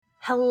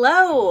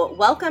Hello!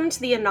 Welcome to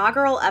the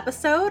inaugural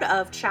episode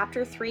of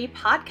Chapter 3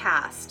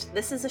 Podcast.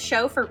 This is a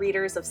show for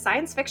readers of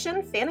science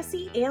fiction,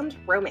 fantasy, and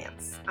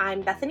romance.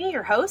 I'm Bethany,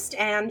 your host,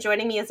 and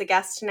joining me as a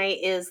guest tonight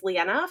is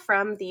Leanna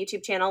from the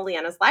YouTube channel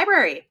Leanna's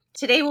Library.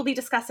 Today we'll be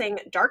discussing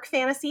dark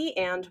fantasy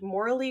and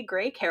morally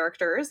gray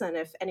characters, and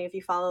if any of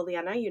you follow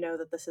Leanna, you know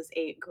that this is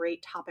a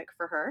great topic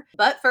for her.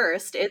 But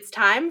first, it's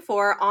time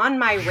for On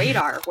My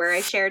Radar, where I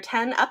share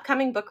 10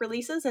 upcoming book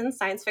releases in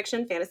science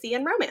fiction, fantasy,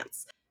 and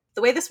romance.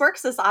 The way this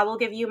works is I will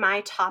give you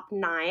my top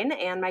 9,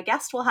 and my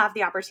guest will have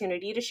the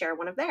opportunity to share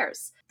one of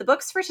theirs. The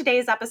books for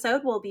today's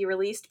episode will be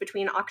released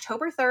between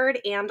October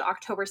 3rd and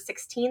October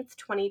 16th,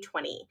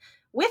 2020.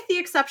 With the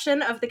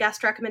exception of the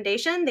guest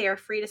recommendation, they are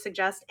free to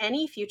suggest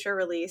any future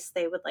release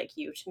they would like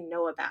you to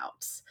know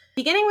about.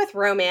 Beginning with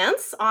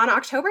romance, on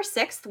October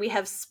 6th, we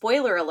have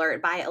Spoiler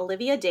Alert by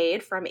Olivia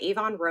Dade from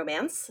Avon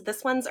Romance.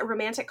 This one's a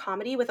romantic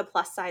comedy with a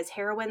plus-size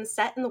heroine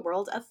set in the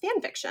world of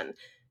fanfiction.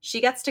 She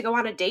gets to go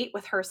on a date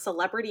with her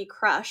celebrity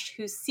crush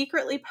who's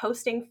secretly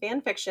posting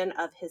fanfiction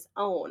of his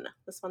own.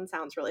 This one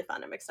sounds really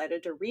fun. I'm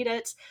excited to read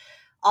it.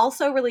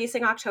 Also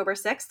releasing October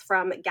 6th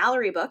from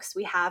Gallery Books,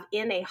 we have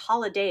In a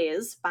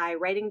Holidays by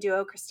writing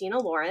duo Christina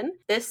Lauren.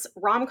 This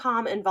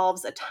rom-com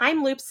involves a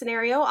time loop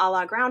scenario a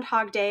la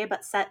Groundhog Day,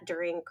 but set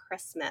during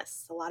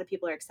Christmas. A lot of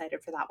people are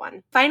excited for that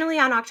one. Finally,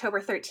 on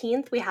October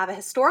 13th, we have a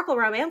historical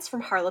romance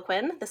from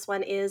Harlequin. This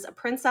one is A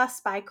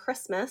Princess by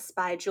Christmas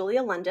by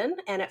Julia London,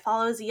 and it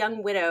follows a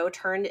young widow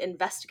turned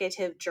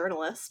investigative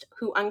journalist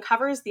who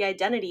uncovers the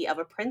identity of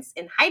a prince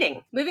in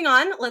hiding. Moving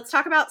on, let's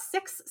talk about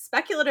 6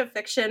 speculative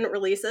fiction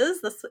releases.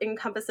 This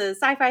encompasses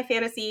sci-fi,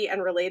 fantasy,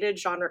 and related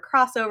genre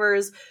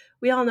crossovers.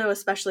 We all know,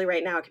 especially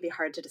right now, it can be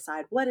hard to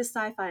decide what is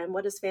sci-fi and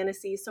what is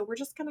fantasy, so we're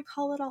just going to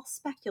call it all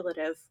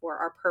speculative for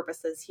our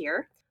purposes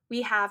here.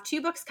 We have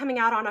 2 books coming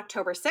out on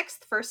October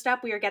 6th. First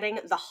up, we are getting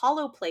The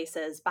Hollow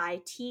Places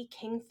by T.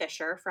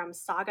 Kingfisher from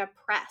Saga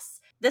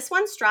Press. This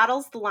one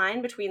straddles the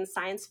line between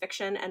science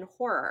fiction and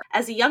horror,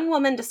 as a young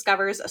woman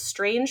discovers a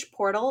strange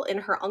portal in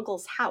her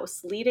uncle's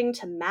house leading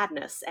to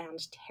madness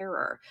and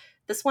terror.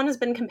 This one has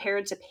been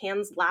compared to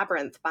Pan's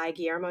Labyrinth by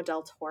Guillermo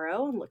del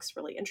Toro and looks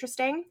really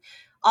interesting.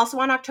 Also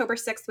on October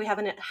 6th, we have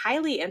a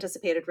highly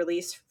anticipated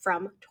release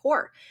from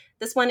Tor.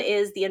 This one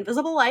is The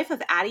Invisible Life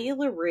of Addie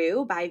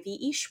LaRue by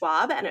V.E.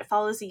 Schwab, and it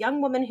follows a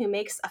young woman who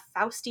makes a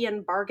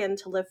Faustian bargain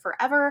to live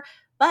forever,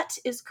 but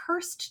is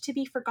cursed to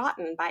be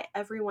forgotten by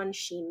everyone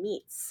she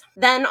meets.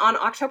 Then on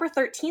October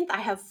 13th, I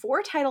have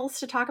 4 titles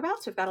to talk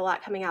about, so we've got a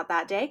lot coming out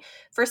that day.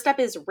 First up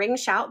is Ring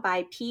Shout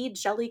by P.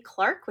 Jelly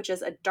Clark, which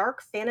is a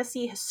dark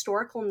fantasy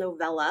historical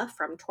novella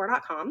from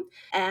Tor.com,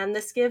 and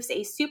this gives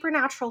a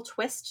supernatural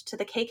twist to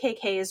the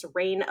KKK's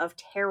reign of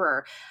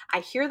terror.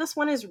 I hear this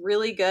one is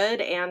really good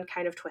and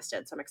kind of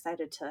twisted, so I'm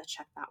excited to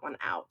check that one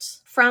out.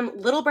 From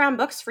Little Brown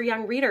Books for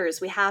Young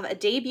Readers, we have a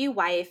debut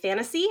YA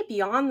fantasy,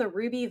 Beyond the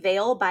Ruby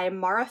Veil by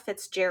Mara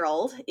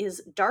Fitzgerald,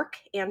 is dark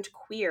and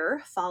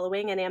queer,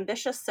 following an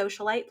ambitious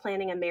socialite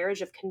planning a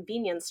marriage of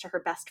convenience to her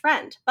best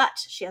friend, but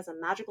she has a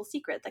magical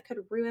secret that could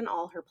ruin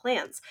all her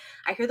plans.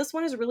 I hear this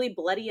one is really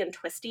bloody and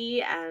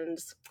twisty and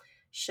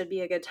should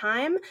be a good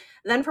time.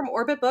 Then from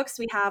Orbit Books,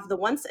 we have The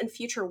Once and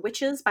Future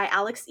Witches by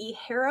Alex E.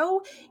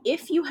 Harrow.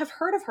 If you have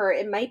heard of her,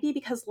 it might be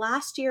because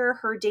last year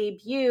her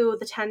debut,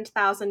 The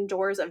 10,000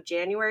 Doors of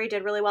January,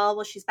 did really well.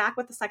 Well, she's back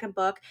with the second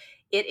book.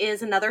 It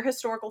is another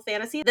historical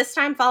fantasy, this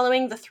time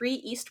following the 3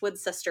 Eastwood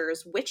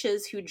sisters,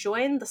 witches who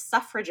joined the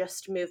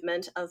suffragist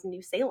movement of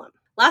New Salem.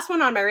 Last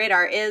one on my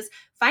radar is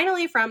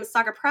finally from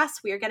Saga Press.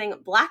 We are getting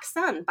Black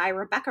Sun by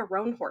Rebecca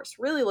Roanhorse.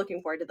 Really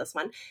looking forward to this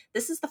one.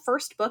 This is the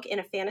first book in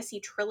a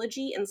fantasy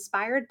trilogy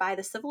inspired by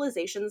the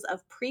civilizations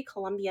of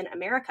pre-Columbian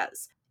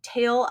Americas.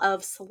 Tale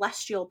of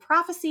celestial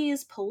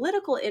prophecies,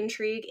 political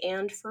intrigue,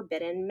 and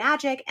forbidden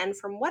magic. And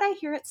from what I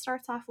hear, it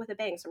starts off with a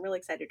bang, so I'm really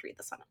excited to read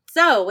this one.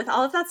 So with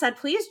all of that said,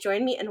 please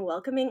join me in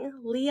welcoming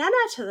Leanna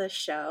to the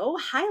show.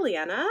 Hi,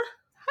 Leanna.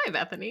 Hi,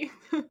 Bethany.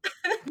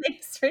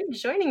 Thanks for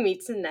joining me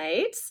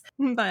tonight.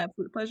 My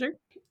absolute pleasure.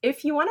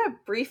 If you want to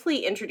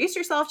briefly introduce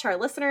yourself to our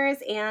listeners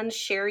and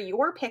share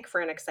your pick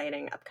for an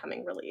exciting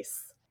upcoming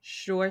release.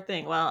 Sure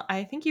thing. Well,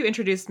 I think you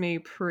introduced me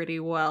pretty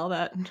well.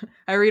 That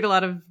I read a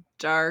lot of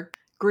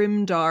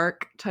grim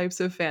dark types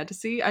of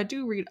fantasy. I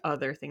do read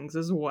other things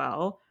as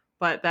well,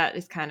 but that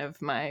is kind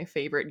of my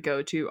favorite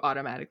go-to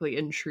automatically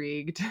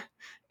intrigued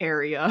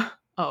area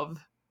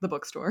of the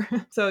bookstore.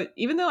 So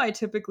even though I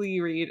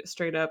typically read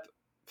straight up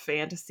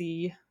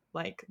fantasy,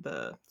 like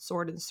the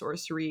sword and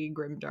sorcery,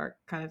 grimdark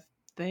kind of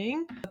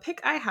thing, the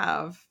pick I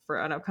have for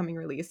an upcoming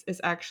release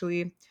is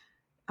actually,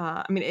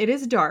 it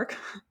is dark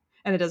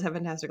and it does have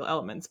fantastical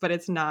elements, but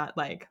it's not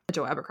like a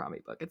Joe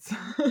Abercrombie book. It's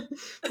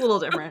a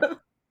little different.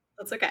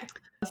 That's okay.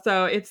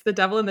 So it's The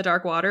Devil in the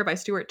Dark Water by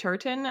Stuart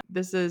Turton.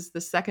 This is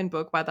the second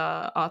book by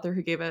the author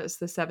who gave us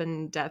The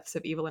 7 Deaths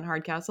of Evelyn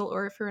Hardcastle,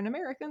 or if you're an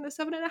American, The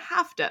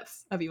 7.5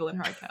 Deaths of Evelyn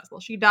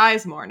Hardcastle. She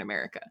dies more in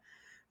America.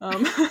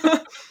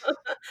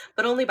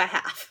 But only by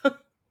half.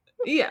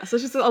 Yeah, so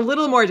she's a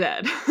little more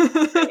dead.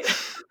 Right.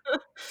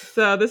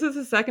 So this is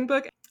the second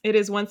book. It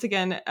is once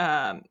again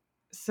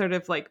sort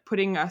of like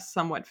putting a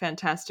somewhat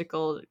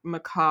fantastical,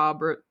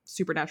 macabre,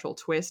 supernatural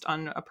twist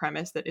on a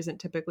premise that isn't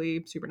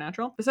typically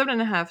supernatural. The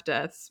 7.5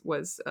 Deaths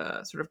was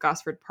sort of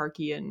Gosford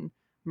Parkian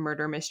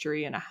murder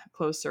mystery in a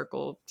closed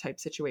circle type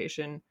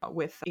situation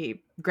with a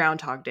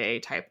Groundhog Day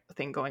type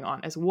thing going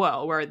on as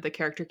well, where the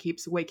character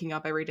keeps waking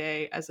up every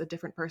day as a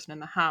different person in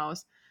the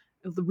house,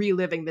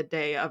 reliving the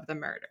day of the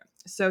murder.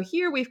 So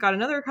here we've got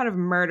another kind of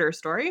murder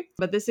story,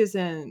 but this is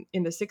in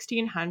the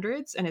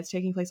 1600s, and it's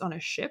taking place on a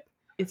ship.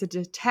 It's a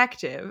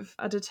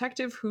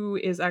detective who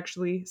is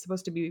actually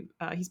supposed to be,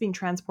 he's being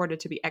transported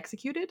to be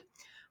executed,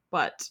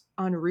 but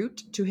en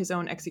route to his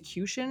own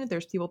execution,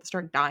 there's people that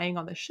start dying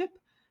on the ship,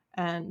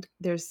 and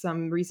there's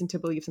some reason to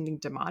believe something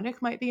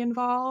demonic might be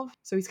involved.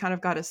 So he's kind of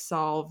got to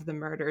solve the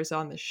murders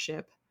on the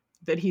ship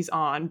that he's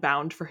on,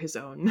 bound for his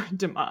own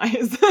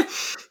demise.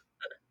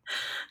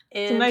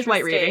 Some nice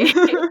light reading.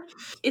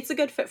 It's a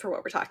good fit for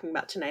what we're talking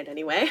about tonight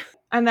anyway.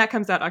 And that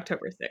comes out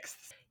October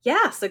 6th.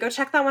 Yeah, so go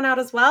check that one out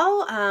as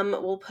well.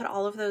 We'll put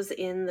all of those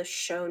in the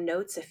show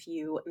notes if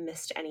you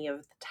missed any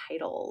of the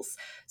titles.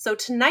 So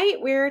tonight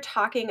we're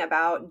talking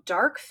about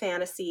dark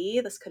fantasy.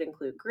 This could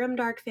include grim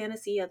dark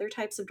fantasy, other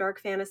types of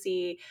dark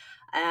fantasy,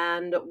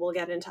 and we'll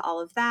get into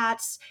all of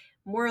that.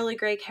 Morally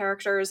gray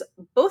characters.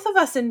 Both of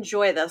us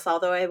enjoy this,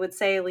 although I would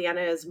say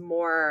Leanna is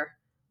more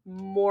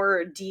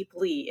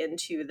deeply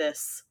into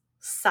this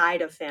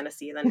side of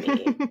fantasy than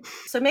me.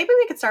 So maybe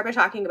we could start by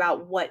talking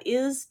about what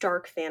is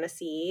dark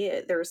fantasy.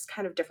 There's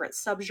kind of different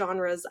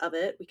subgenres of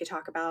it. We could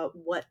talk about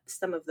what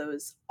some of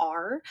those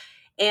are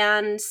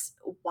and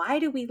why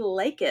do we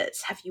like it?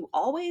 Have you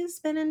always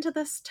been into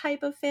this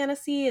type of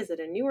fantasy? Is it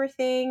a newer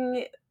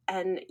thing?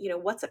 And,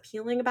 what's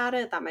appealing about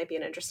it? That might be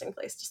an interesting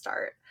place to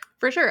start.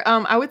 For sure.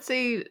 I would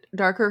say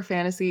darker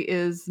fantasy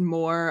is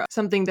more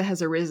something that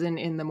has arisen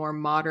in the more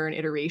modern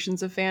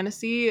iterations of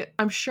fantasy.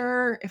 I'm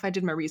sure if I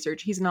did my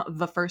research, he's not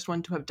the first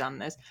one to have done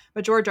this,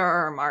 but George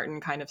R.R.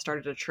 Martin kind of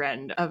started a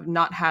trend of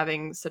not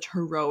having such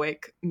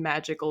heroic,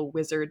 magical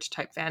wizard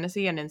type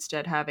fantasy and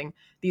instead having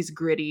these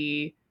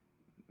gritty,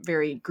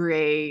 very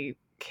gray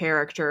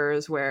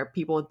characters where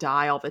people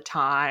die all the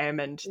time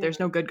and there's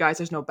no good guys,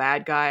 there's no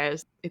bad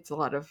guys. It's a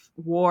lot of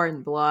war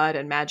and blood,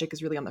 and magic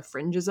is really on the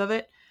fringes of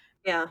it.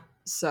 Yeah.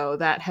 So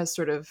that has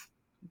sort of,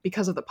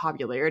 because of the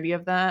popularity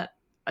of that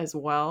as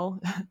well,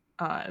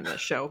 and the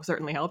show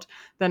certainly helped,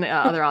 then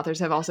other authors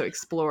have also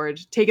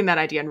taken that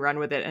idea and run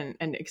with it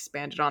and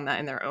expanded on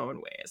that in their own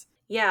ways.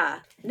 Yeah.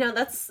 No,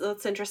 that's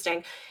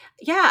interesting.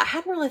 Yeah, I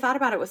hadn't really thought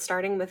about it with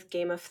starting with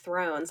Game of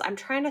Thrones. I'm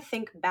trying to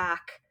think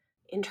back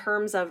in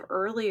terms of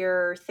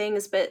earlier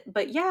things,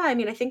 but yeah, I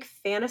mean, I think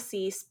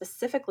fantasy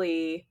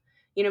specifically,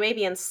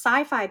 maybe in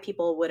sci-fi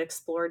people would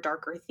explore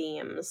darker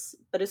themes,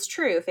 but it's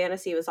true,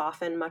 fantasy was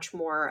often much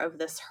more of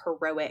this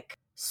heroic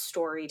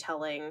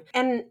storytelling.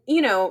 And,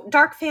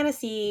 dark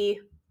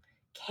fantasy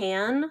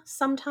can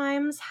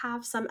sometimes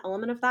have some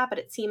element of that, but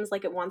it seems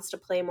like it wants to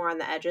play more on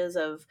the edges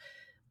of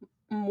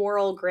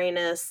moral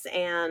grayness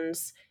and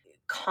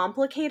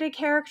complicated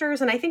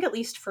characters. And I think, at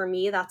least for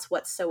me, that's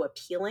what's so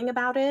appealing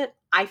about it.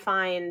 I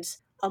find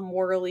a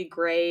morally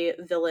gray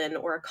villain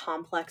or a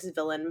complex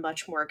villain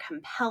much more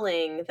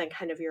compelling than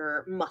kind of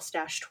your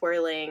mustache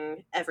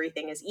twirling,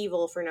 everything is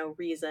evil for no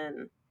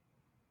reason.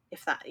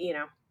 If that,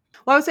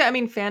 Well, I would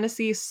say,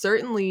 fantasy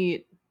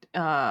certainly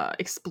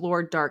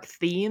explored dark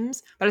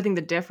themes, but I think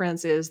the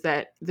difference is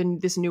that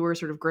this newer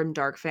sort of grim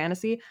dark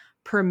fantasy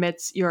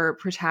permits your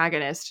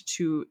protagonist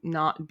to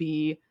not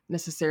be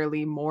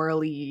necessarily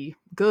morally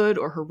good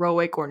or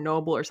heroic or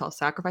noble or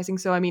self-sacrificing.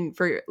 So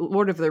for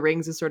Lord of the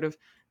Rings is sort of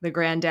the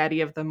granddaddy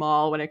of them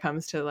all when it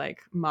comes to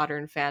like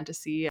modern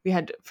fantasy. We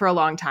had for a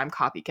long time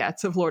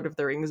copycats of Lord of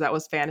the Rings, that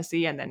was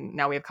fantasy, and then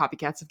now we have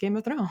copycats of Game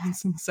of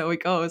Thrones, and so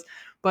it goes.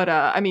 But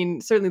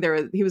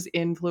certainly he was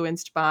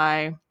influenced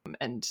by,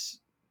 and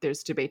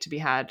there's debate to be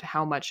had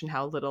how much and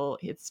how little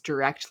it's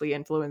directly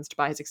influenced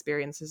by his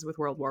experiences with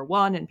World War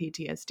I and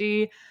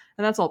PTSD.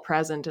 And that's all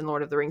present in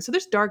Lord of the Rings. So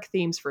there's dark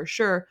themes for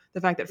sure. The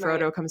fact that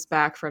Frodo comes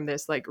back from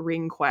this like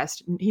ring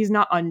quest, he's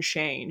not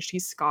unchanged.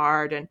 He's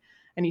scarred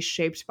and he's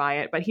shaped by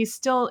it, but he's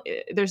still,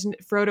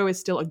 Frodo is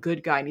still a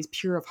good guy and he's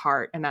pure of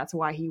heart. And that's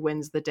why he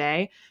wins the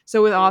day.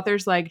 So with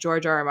authors like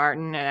George R.R.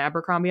 Martin and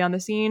Abercrombie on the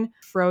scene,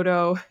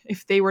 Frodo,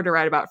 if they were to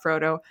write about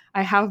Frodo,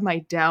 I have my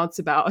doubts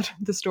about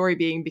the story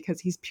being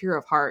because he's pure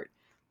of heart.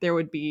 There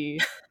would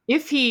be,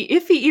 if he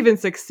even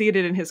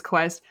succeeded in his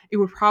quest, it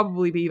would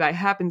probably be by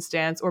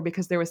happenstance or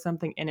because there was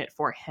something in it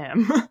for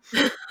him.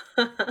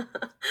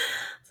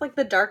 It's like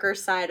the darker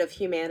side of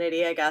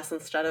humanity, I guess,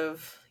 instead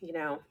of,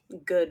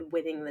 good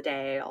winning the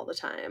day all the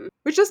time.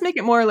 Which does make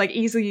it more like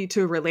easy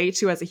to relate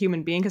to as a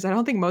human being, because I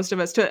don't think most of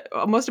us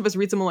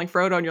read someone like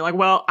Frodo and you're like,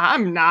 well,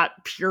 I'm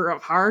not pure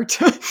of heart.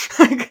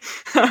 Like,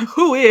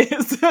 who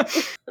is?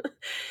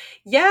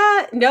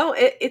 Yeah, no,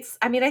 it's,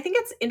 I think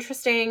it's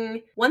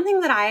interesting. One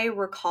thing that I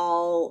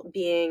recall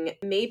being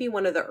maybe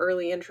one of the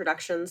early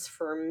introductions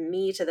for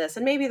me to this,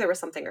 and maybe there was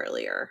something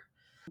earlier,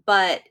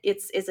 but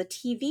is a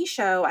TV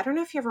show. I don't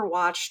know if you ever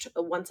watched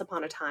Once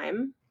Upon a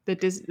Time.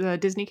 The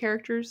Disney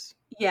characters?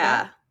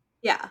 Yeah.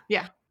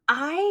 Yeah.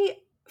 I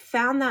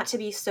found that to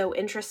be so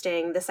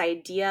interesting, this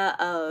idea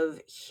of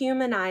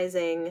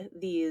humanizing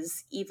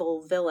these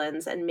evil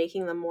villains and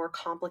making them more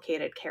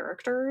complicated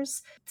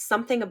characters.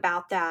 Something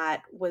about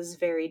that was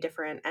very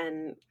different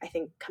and I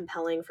think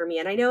compelling for me.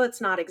 And I know it's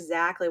not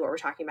exactly what we're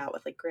talking about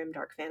with like grim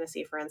dark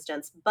fantasy, for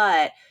instance,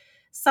 but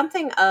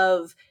something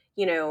of,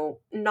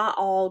 not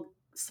all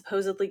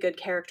supposedly good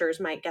characters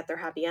might get their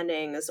happy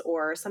endings,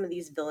 or some of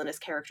these villainous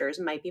characters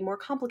might be more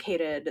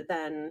complicated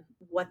than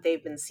what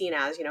they've been seen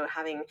as,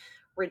 having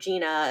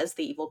Regina as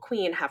the evil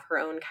queen have her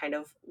own kind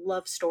of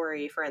love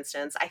story, for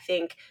instance. I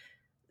think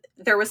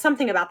there was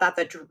something about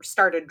that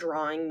started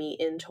drawing me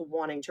into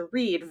wanting to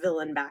read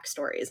villain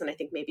backstories. And I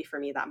think maybe for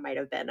me that might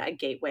have been a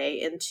gateway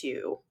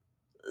into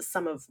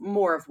some of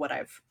more of what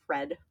I've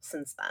read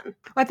since then.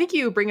 I think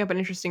you bring up an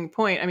interesting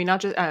point. I mean,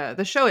 not just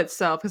the show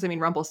itself, because I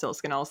mean,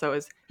 Rumpelstiltskin also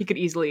he could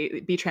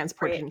easily be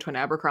transported into an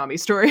Abercrombie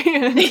story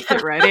and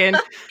fit right in.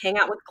 Hang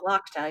out with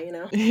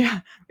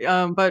Glokta,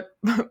 Yeah. But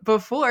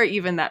before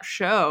even that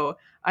show,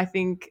 I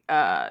think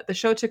the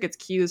show took its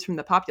cues from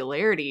the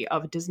popularity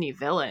of Disney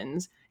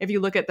villains. If you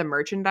look at the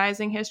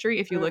merchandising history,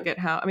 if you look at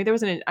how, I mean,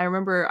 I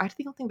remember, I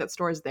don't think that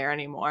store is there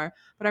anymore,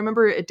 but I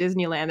remember at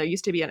Disneyland, there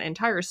used to be an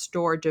entire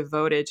store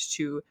devoted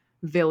to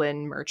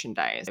villain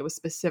merchandise. It was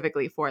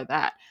specifically for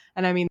that.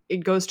 And I mean,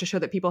 it goes to show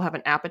that people have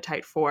an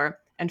appetite for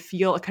and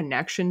feel a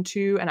connection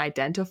to and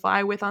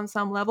identify with on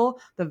some level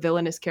the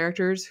villainous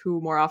characters who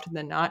more often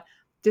than not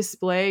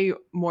display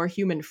more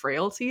human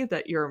frailty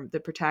that the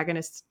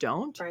protagonists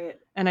don't. Right.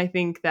 And I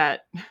think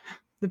that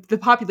the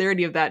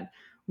popularity of that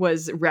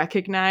was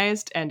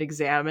recognized and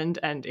examined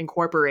and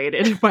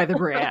incorporated by the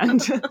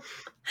brand.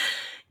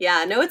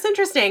 Yeah, no, it's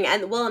interesting.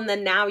 And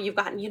then now you've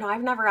gotten,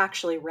 I've never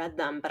actually read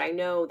them, but I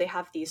know they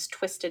have these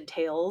twisted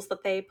tales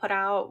that they put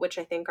out, which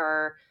I think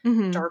are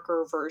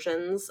darker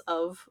versions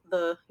of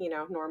the,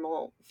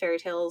 normal fairy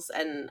tales.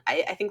 And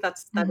I think that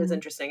is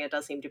interesting. It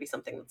does seem to be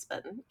something that's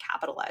been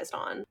capitalized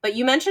on. But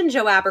you mentioned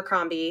Joe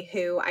Abercrombie,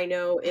 who I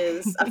know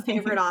is a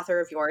favorite author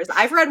of yours.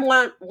 I've read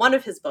one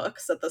of his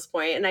books at this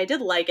point, and I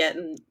did like it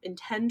and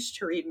intend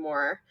to read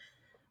more.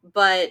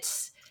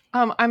 But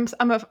I'm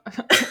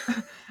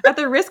at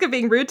the risk of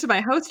being rude to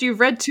my host, you've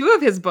read 2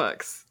 of his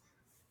books.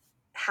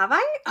 Have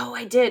I? Oh,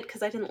 I did,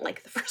 because I didn't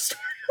like the first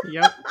one.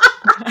 Yep.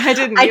 I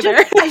didn't either.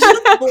 I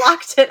just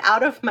blocked it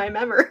out of my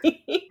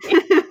memory.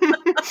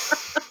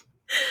 It's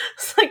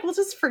like, we'll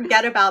just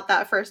forget about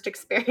that first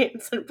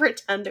experience and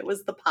pretend it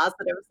was the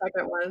positive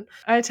second one.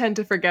 I tend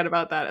to forget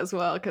about that as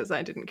well, because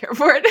I didn't care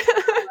for it.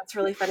 That's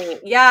really funny.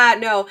 Yeah,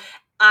 no.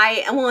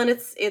 And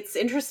it's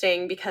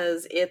interesting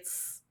because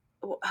it's,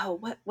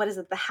 what is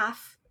it? The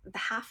half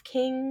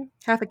king?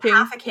 Half a King.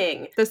 Half a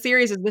King. The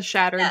series is The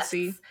Shattered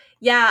Sea.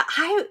 Yeah,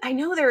 I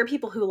know there are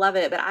people who love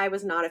it, but I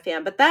was not a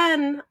fan. But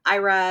then I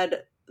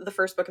read the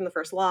first book in the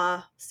First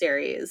Law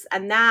series,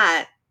 and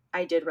that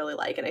I did really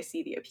like, and I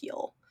see the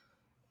appeal.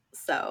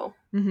 So,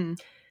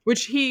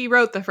 which he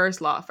wrote the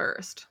First Law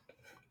first.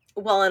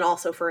 Well, and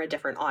also for a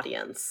different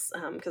audience,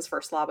 because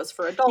First Law was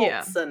for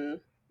adults, and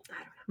I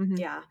don't know.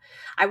 Yeah,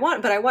 I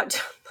want.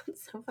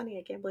 It's so funny.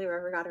 I can't believe I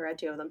ever got to read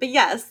 2 of them. But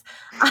yes,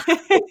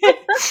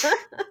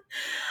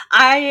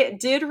 I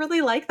did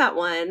really like that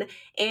one,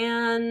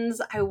 and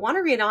I want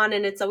to read on.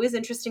 And it's always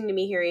interesting to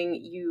me hearing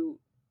you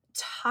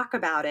talk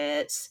about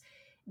it,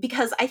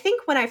 because I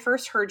think when I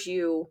first heard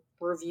you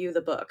review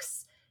the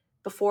books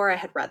before I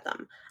had read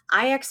them,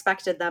 I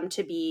expected them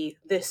to be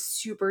this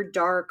super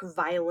dark,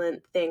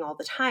 violent thing all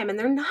the time, and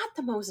they're not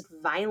the most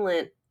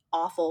violent,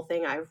 awful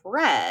thing I've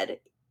read.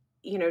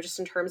 Just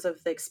in terms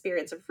of the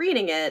experience of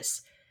reading it.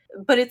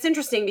 But it's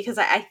interesting because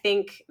I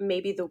think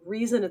maybe the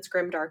reason it's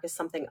grimdark is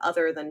something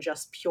other than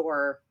just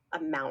pure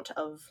amount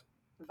of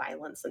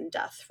violence and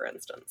death, for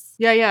instance.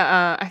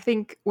 Yeah. I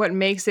think what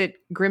makes it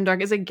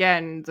grimdark is,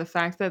 again, the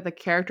fact that the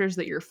characters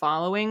that you're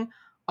following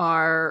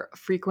are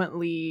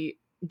frequently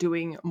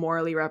doing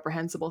morally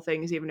reprehensible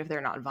things, even if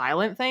they're not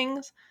violent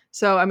things.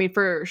 So, I mean,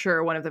 for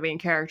sure, one of the main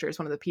characters,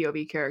 one of the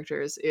POV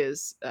characters,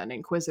 is an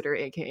inquisitor,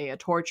 aka a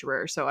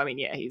torturer. So, I mean,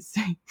 yeah,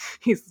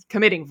 he's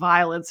committing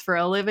violence for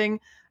a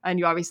living. And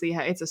you obviously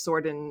it's a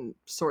sword and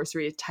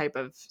sorcery type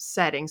of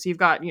setting. So you've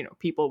got,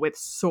 people with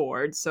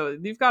swords. So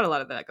you've got a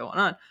lot of that going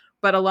on.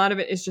 But a lot of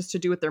it is just to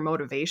do with their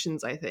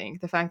motivations, I think.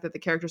 The fact that the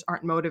characters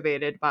aren't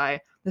motivated by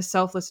the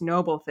selfless,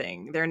 noble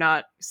thing. They're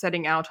not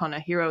setting out on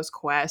a hero's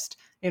quest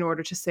in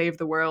order to save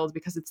the world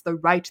because it's the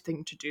right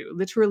thing to do.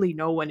 Literally,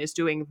 no one is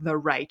doing the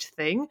right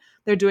thing.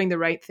 They're doing the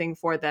right thing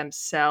for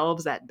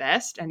themselves at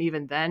best. And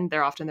even then,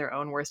 they're often their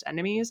own worst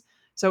enemies.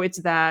 So it's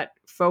that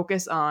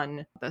focus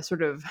on the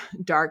sort of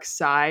dark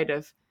side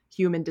of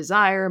human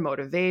desire,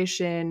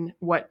 motivation,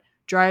 what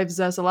drives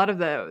us. A lot of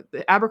the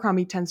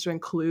Abercrombie tends to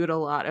include a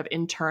lot of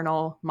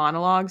internal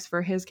monologues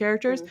for his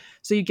characters.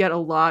 So you get a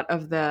lot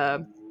of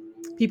the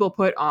people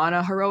put on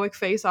a heroic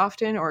face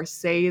often, or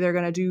say they're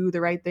going to do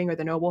the right thing or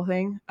the noble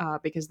thing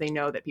because they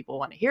know that people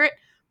want to hear it.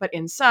 but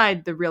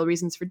inside the real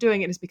reasons for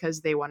doing it is because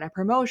they want a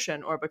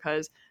promotion, or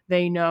because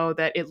they know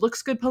that it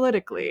looks good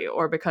politically,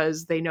 or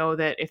because they know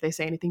that if they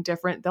say anything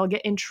different, they'll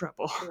get in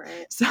trouble.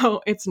 Right.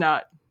 So it's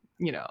not,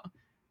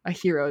 a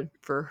hero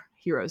for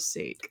hero's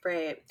sake.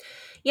 Right.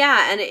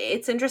 Yeah, and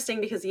it's interesting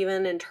because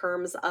even in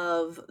terms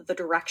of the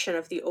direction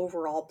of the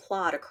overall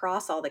plot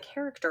across all the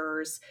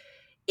characters,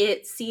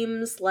 it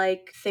seems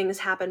like things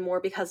happen more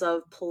because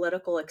of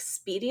political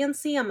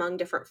expediency among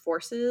different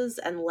forces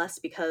and less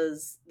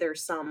because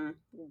there's some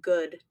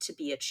good to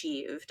be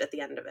achieved at the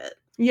end of it.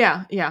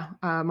 Yeah,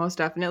 most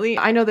definitely.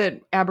 I know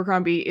that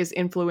Abercrombie is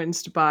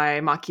influenced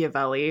by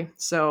Machiavelli,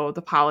 so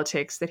the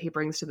politics that he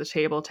brings to the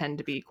table tend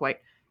to be quite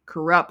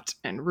corrupt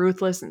and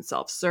ruthless and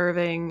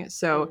self-serving.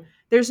 So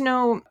there's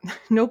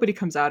nobody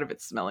comes out of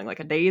it smelling like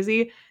a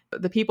daisy.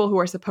 The people who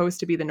are supposed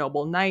to be the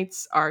noble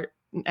knights are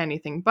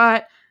anything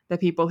but. The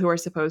people who are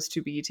supposed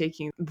to be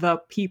taking the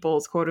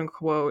people's quote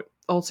unquote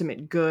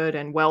ultimate good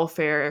and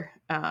welfare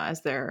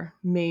as their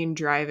main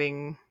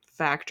driving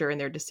factor in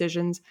their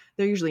decisions,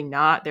 they're usually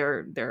not.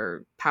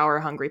 They're power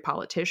hungry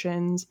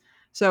politicians.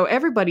 So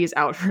everybody's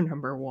out for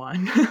number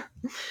one.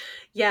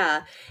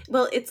 Yeah.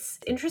 Well, it's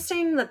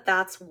interesting that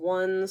that's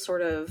one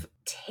sort of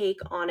take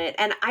on it.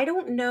 And I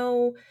don't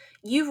know,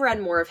 you've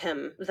read more of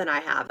him than I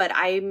have, but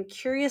I'm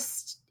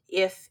curious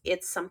if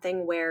it's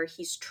something where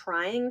he's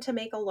trying to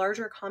make a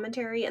larger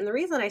commentary. And the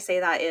reason I say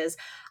that is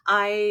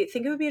I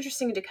think it would be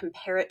interesting to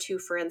compare it to,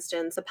 for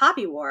instance, The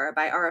Poppy War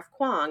by R.F.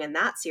 Kuang and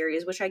that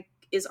series, which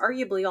is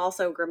arguably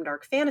also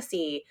grimdark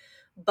fantasy,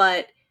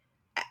 but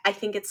I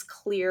think it's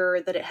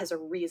clear that it has a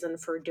reason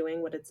for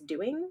doing what it's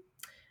doing.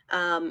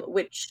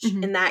 Which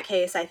in that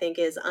case, I think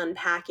is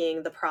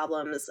unpacking the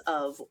problems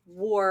of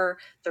war,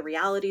 the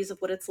realities of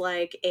what it's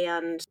like,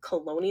 and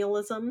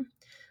colonialism.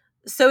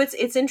 So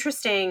it's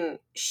interesting.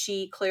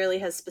 She clearly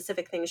has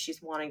specific things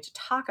she's wanting to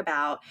talk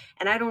about.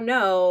 And I don't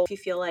know if you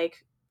feel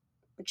like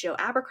Joe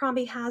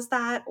Abercrombie has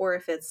that, or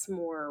if it's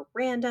more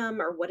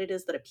random, or what it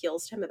is that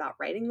appeals to him about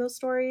writing those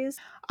stories.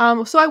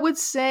 So I would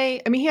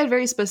say, he had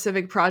very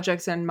specific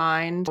projects in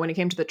mind when it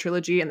came to the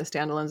trilogy and the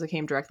standalones that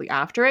came directly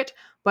after it.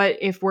 But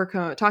if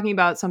we're talking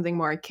about something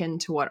more akin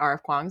to what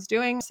R.F. Kuang's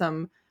doing,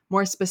 some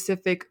more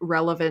specific,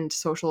 relevant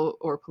social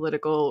or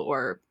political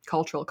or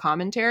cultural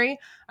commentary,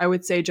 I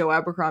would say Joe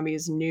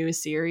Abercrombie's new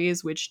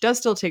series, which does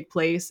still take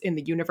place in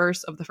the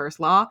universe of The First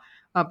Law,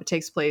 but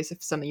takes place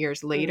some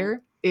years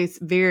later, is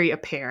very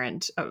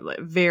apparent,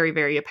 very,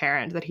 very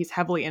apparent that he's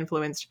heavily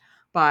influenced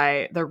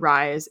by the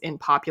rise in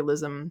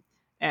populism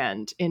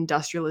and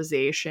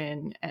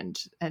industrialization, and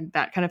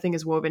that kind of thing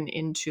is woven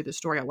into the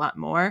story a lot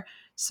more.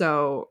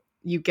 So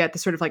you get the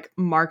sort of like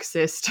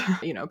Marxist,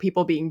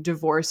 people being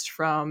divorced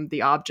from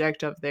the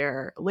object of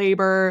their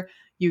labor.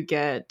 You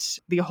get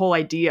the whole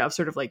idea of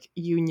sort of like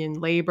union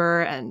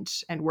labor and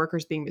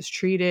workers being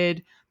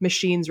mistreated,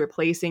 machines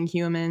replacing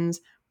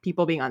humans,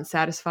 people being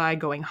unsatisfied,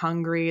 going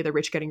hungry, the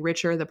rich getting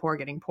richer, the poor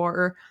getting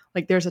poorer.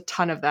 Like there's a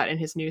ton of that in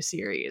his new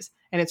series,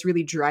 and it's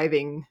really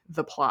driving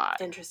the plot.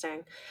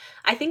 Interesting.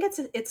 I think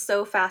it's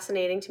so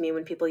fascinating to me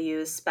when people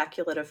use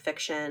speculative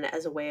fiction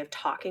as a way of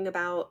talking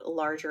about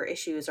larger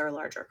issues or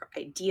larger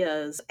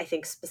ideas. I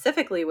think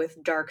specifically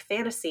with dark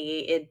fantasy,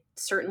 it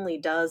certainly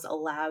does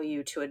allow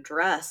you to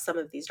address some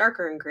of these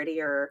darker and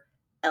grittier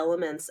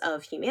elements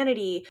of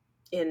humanity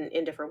in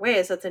different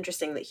ways. That's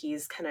interesting that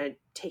he's kind of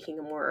taking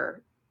a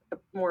more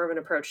of an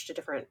approach to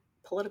different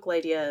political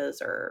ideas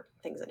or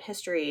things in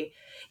history.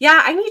 Yeah,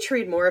 I need to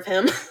read more of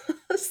him.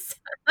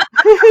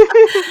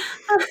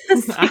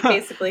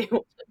 Basically,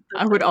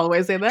 I would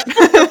always say that.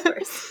 Of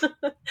course.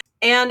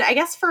 And I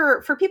guess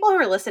for people who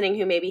are listening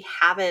who maybe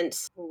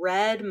haven't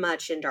read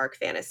much in dark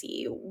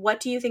fantasy,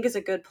 what do you think is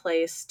a good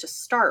place to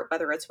start,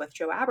 whether it's with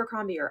Joe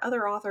Abercrombie or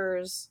other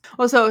authors?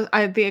 Well, so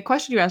the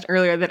question you asked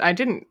earlier that I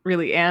didn't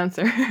really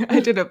answer,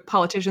 I did a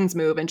politician's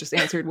move and just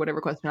answered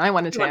whatever question I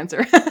wanted to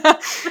answer.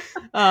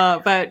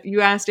 But you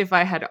asked if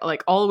I had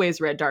like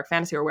always read dark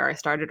fantasy, or where I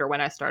started, or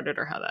when I started,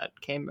 or how that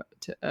came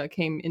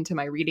into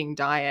my reading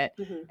diet.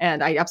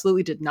 And I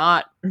absolutely did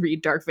not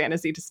read dark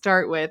fantasy to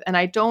start with. And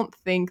I don't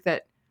think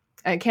that,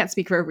 I can't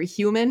speak for every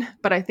human,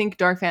 but I think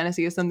dark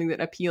fantasy is something that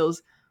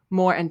appeals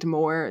more and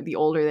more the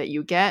older that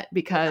you get,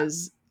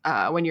 because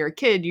when you're a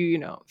kid, you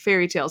know,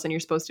 fairy tales, and you're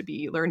supposed to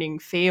be learning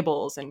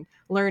fables and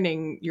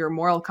learning your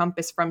moral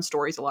compass from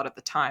stories a lot of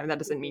the time. That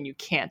doesn't mean you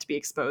can't be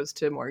exposed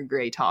to more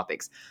gray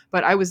topics.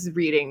 But I was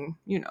reading,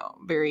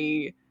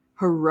 very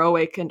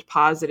heroic and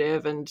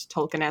positive and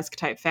Tolkien-esque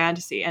type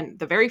fantasy. And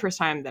the very first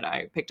time that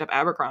I picked up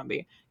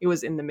Abercrombie, it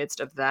was in the midst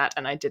of that.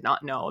 And I did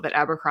not know that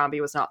Abercrombie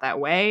was not that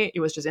way.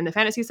 It was just in the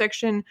fantasy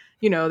section.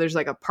 There's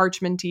like a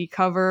parchmenty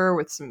cover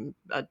with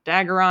a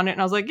dagger on it. And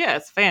I was like, yeah,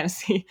 it's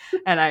fantasy.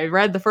 And I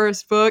read the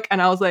first book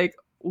and I was like,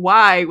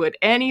 why would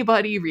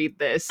anybody read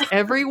this?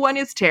 Everyone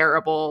is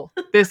terrible.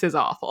 This is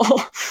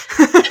awful.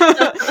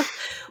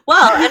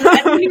 Well,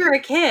 and when you're a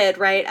kid,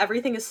 right,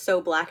 everything is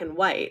so black and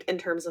white in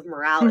terms of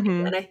morality.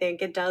 And I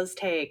think it does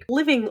take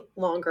living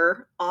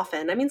longer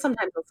often. I mean,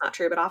 sometimes that's not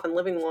true, but often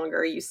living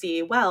longer, you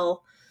see,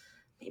 well,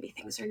 maybe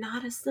things are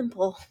not as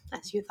simple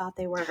as you thought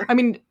they were. I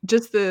mean,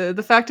 just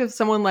the fact of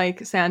someone like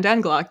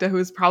Sandan Glokta, who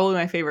is probably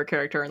my favorite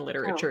character in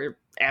literature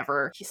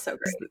ever. He's so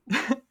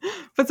great.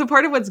 But so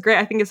part of what's great,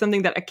 I think, is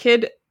something that a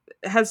kid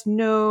has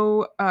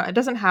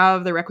doesn't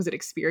have the requisite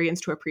experience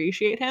to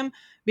appreciate him,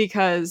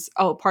 because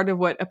part of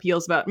what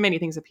appeals about many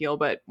things appeal,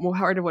 but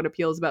part of what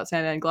appeals about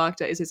Sandan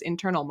Glokta is his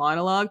internal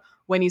monologue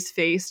when he's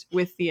faced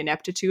with the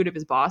ineptitude of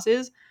his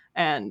bosses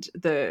and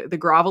the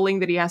groveling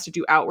that he has to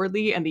do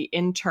outwardly and the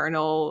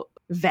internal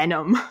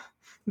venom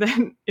that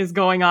is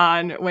going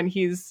on when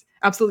he's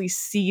absolutely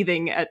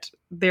seething at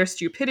their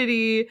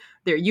stupidity,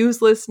 their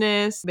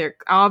uselessness, their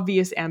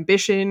obvious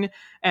ambition.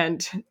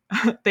 And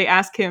they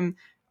ask him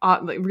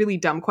like really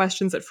dumb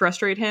questions that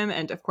frustrate him.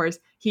 And of course,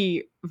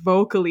 he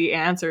vocally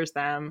answers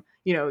them,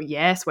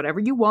 yes, whatever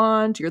you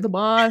want, you're the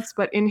boss.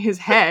 But in his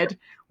head,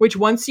 which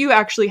once you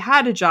actually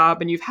had a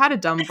job and you've had a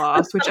dumb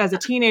boss, which as a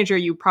teenager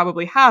you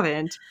probably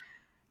haven't,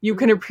 you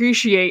can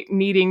appreciate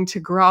needing to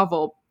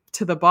grovel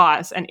to the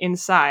boss and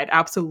inside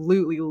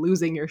absolutely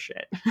losing your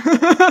shit.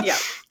 Yeah,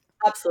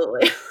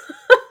 absolutely.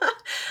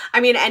 I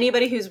mean,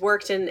 anybody who's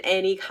worked in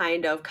any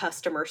kind of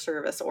customer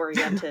service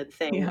oriented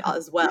thing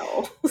as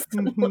well.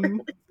 Mm-hmm.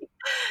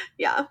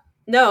 Yeah.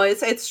 No,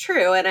 it's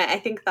true. And I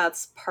think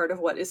that's part of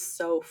what is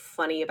so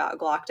funny about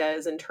Glokta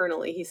is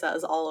internally he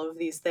says all of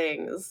these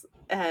things.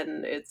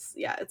 And it's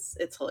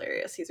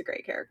hilarious. He's a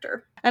great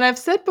character. And I've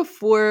said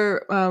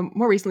before,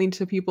 more recently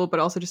to people, but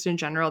also just in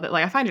general, that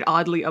like I find it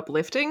oddly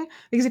uplifting,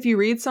 because if you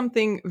read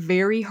something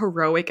very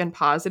heroic and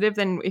positive,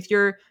 then if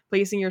you're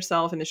placing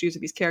yourself in the shoes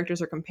of these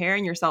characters or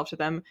comparing yourself to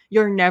them,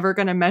 you're never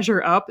going to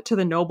measure up to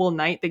the noble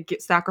knight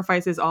that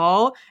sacrifices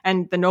all,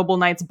 and the noble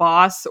knight's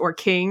boss or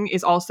king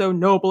is also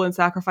noble and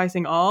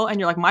sacrificing all. And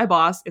you're like, my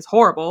boss is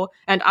horrible,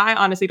 and I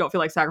honestly don't feel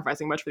like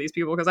sacrificing much for these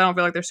people because I don't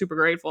feel like they're super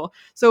grateful.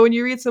 So when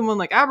you read someone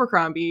like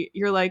Abercrombie,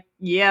 you're like,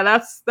 yeah,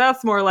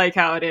 that's more like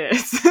how it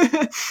is.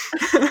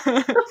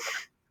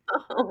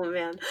 Oh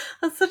man,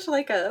 that's such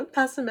like a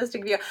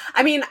pessimistic view.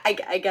 I mean, I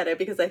get it,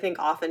 because I think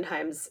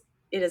oftentimes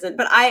it isn't,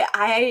 but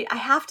I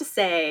have to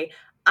say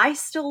I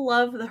still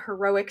love the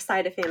heroic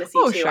side of fantasy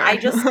too. Sure. I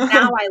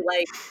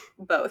like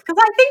both, because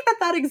I think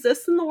that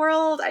exists in the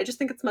world. I just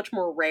think it's much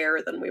more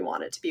rare than we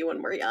want it to be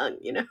when we're young,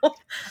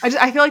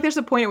 I feel like there's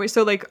a point where,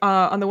 so like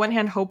on the one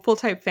hand, hopeful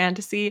type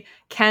fantasy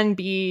can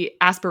be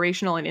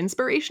aspirational and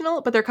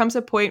inspirational, but there comes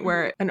a point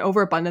where an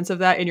overabundance of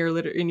that in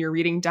your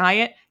reading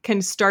diet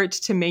can start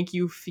to make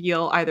you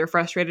feel either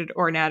frustrated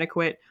or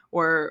inadequate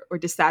or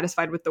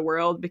dissatisfied with the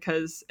world,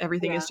 because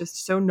everything is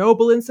just so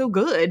noble and so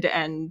good,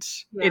 and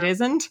it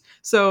isn't.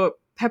 So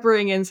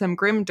peppering in some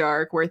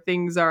grimdark where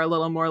things are a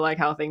little more like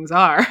how things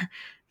are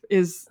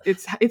it's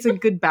a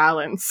good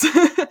balance.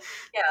 Yeah.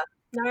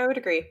 No, I would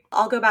agree.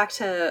 I'll go back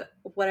to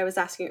what I was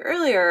asking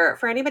earlier.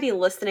 For anybody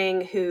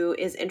listening who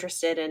is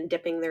interested in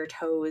dipping their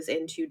toes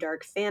into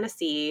dark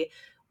fantasy,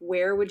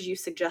 where would you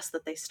suggest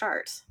that they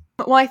start?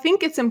 Well, I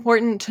think it's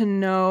important to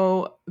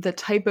know the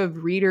type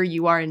of reader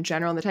you are in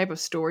general and the type of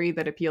story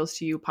that appeals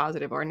to you,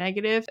 positive or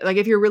negative. Like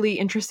if you're really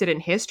interested in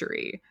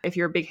history, if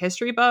you're a big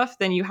history buff,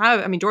 then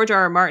George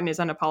R.R. Martin is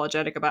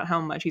unapologetic about how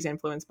much he's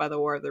influenced by the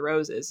War of the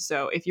Roses.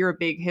 So if you're a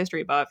big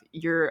history buff,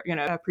 you're going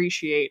to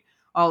appreciate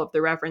all of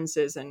the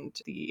references and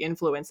the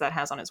influence that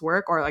has on his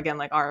work. Or again,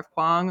 like R.F.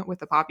 Kuang with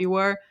the Poppy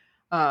War.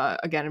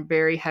 Again, a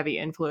very heavy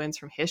influence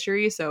from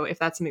history. So if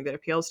that's something that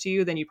appeals to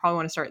you, then you probably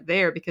want to start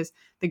there, because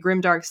the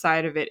grimdark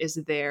side of it is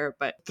there,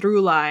 but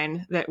through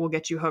line that will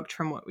get you hooked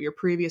from what your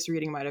previous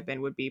reading might have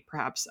been would be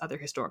perhaps other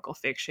historical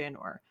fiction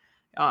or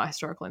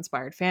historical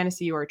inspired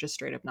fantasy, or just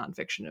straight up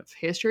nonfiction of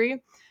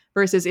history.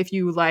 Versus if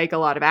you like a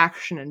lot of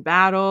action and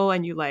battle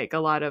and you like a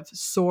lot of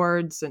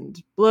swords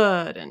and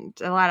blood and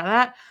a lot of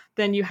that,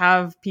 then you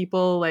have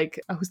people like,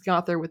 who's the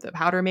author with the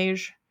Powder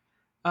Mage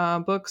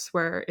books,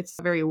 where it's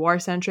very war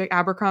centric.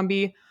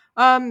 Abercrombie,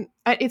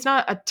 it's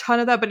not a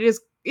ton of that, but it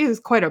is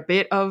quite a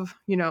bit of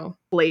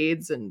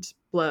blades and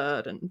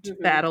blood and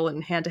battle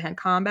and hand to hand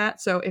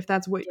combat. So if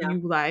that's what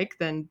you like,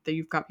 then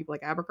you've got people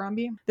like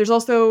Abercrombie. There's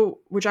also,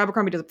 which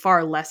Abercrombie does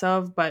far less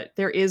of, but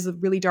there is a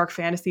really dark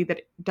fantasy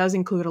that does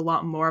include a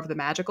lot more of the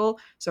magical.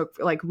 So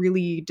like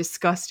really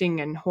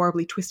disgusting and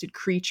horribly twisted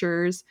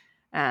creatures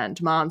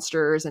and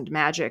monsters and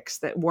magics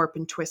that warp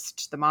and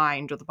twist the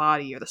mind or the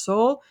body or the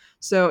soul.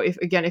 So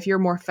if you're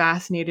more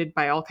fascinated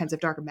by all kinds of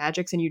dark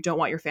magics and you don't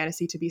want your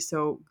fantasy to be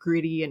so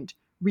gritty and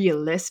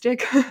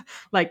realistic,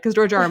 like, because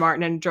George R.R.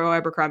 Martin and Joe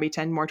Abercrombie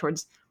tend more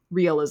towards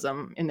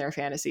realism in their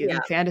fantasy.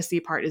 The fantasy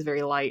part is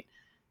very light.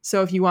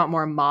 So if you want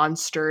more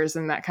monsters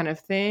and that kind of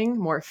thing,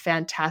 more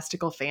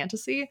fantastical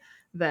fantasy,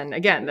 then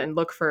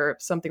look for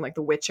something like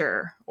The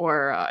Witcher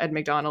or Ed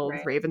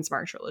McDonald's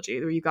Ravensmark trilogy,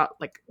 where you got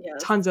like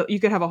tons of, you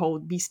could have a whole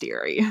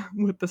bestiary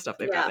with the stuff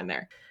they've got in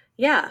there.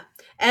 Yeah.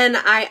 And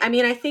I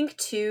mean, I think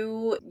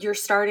too, you're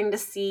starting to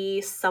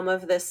see some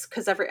of this,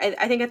 because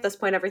I think at this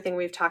point, everything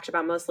we've talked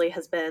about mostly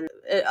has been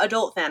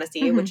adult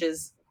fantasy, which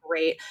is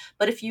great.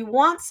 But if you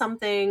want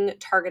something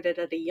targeted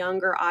at a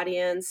younger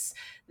audience,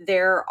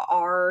 there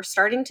are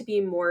starting to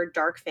be more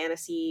dark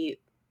fantasy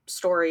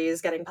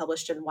stories getting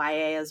published in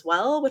YA as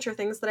well, which are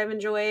things that I've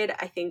enjoyed.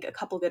 I think a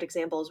couple good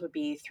examples would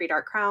be Three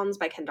Dark Crowns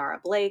by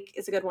Kendara Blake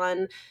is a good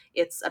one.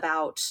 It's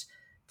about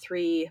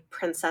three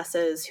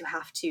princesses who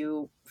have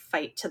to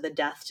fight to the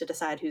death to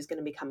decide who's going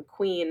to become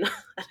queen.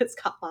 And it's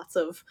got lots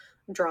of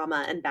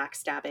drama and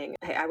backstabbing.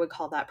 I would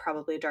call that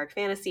probably dark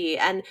fantasy.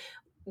 And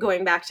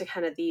going back to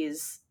kind of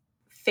these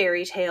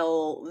fairy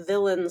tale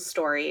villain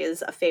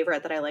stories, a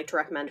favorite that I like to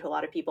recommend to a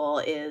lot of people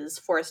is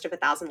Forest of a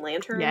Thousand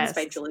Lanterns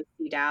by Yes. Julie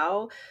C.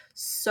 Dow.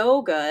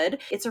 So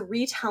good. It's a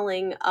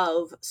retelling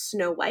of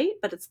Snow White,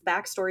 but it's the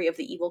backstory of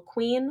the evil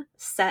queen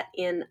set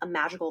in a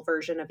magical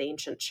version of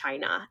ancient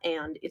China.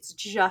 And it's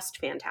just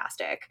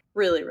fantastic.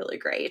 Really, really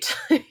great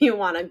if you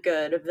want a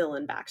good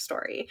villain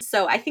backstory.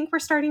 So I think we're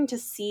starting to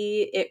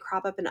see it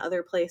crop up in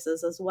other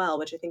places as well,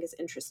 which I think is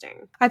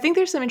interesting. I think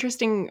there's some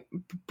interesting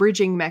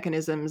bridging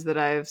mechanisms that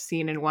I've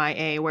seen in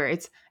YA where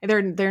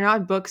they're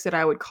not books that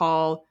I would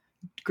call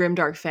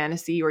grimdark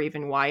fantasy or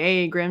even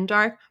YA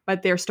grimdark,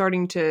 but they're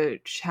starting to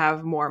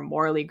have more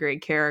morally gray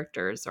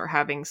characters or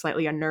having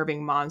slightly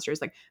unnerving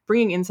monsters, like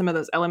bringing in some of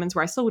those elements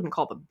where I still wouldn't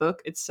call the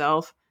book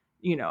itself,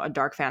 a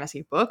dark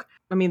fantasy book.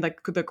 I mean,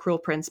 like The Cruel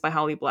Prince by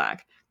Holly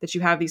Black, that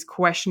you have these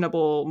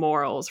questionable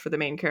morals for the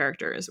main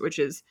characters, which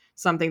is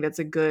something that's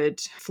a good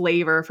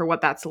flavor for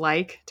what that's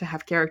like to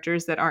have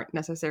characters that aren't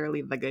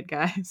necessarily the good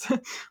guys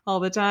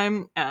all the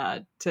time,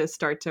 to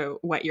start to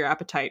whet your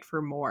appetite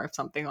for more of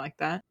something like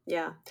that.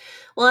 Yeah.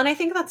 Well, and I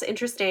think that's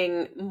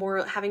interesting,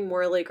 having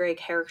morally gray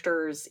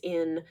characters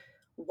in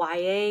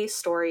YA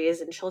stories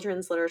and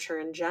children's literature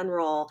in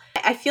general.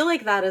 I feel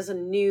like that is a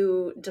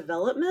new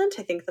development.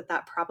 I think that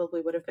that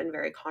probably would have been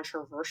very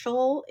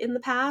controversial in the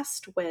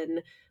past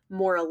when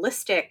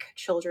moralistic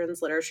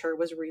children's literature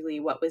was really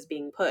what was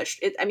being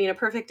pushed. A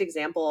perfect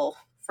example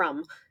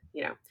from,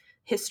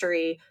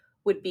 history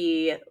would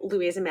be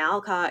Louisa May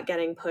Alcott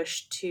getting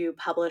pushed to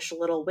publish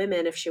Little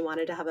Women if she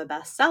wanted to have a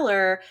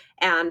bestseller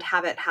and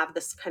have it have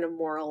this kind of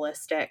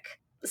moralistic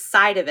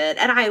side of it.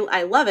 And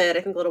I love it.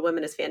 I think Little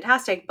Women is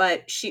fantastic,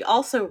 but she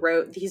also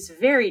wrote these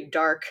very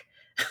dark,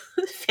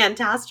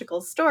 fantastical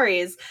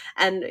stories.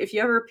 And if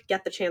you ever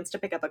get the chance to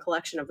pick up a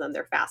collection of them,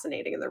 they're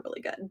fascinating and they're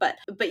really good. But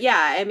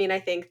yeah, I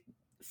think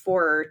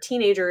for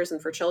teenagers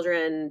and for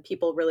children,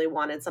 people really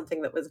wanted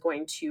something that was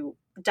going to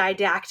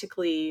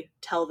didactically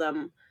tell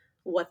them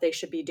what they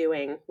should be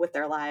doing with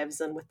their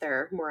lives and with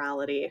their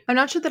morality. I'm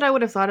not sure that I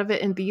would have thought of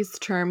it in these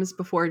terms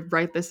before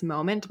right this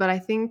moment, but I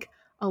think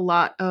a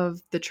lot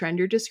of the trend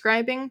you're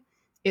describing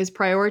is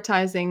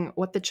prioritizing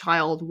what the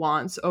child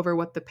wants over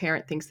what the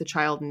parent thinks the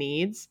child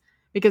needs.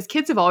 Because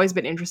kids have always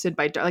been interested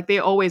they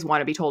always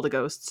want to be told a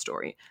ghost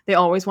story. They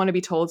always want to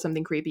be told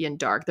something creepy and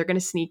dark. They're going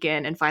to sneak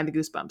in and find the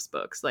Goosebumps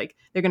books. Like,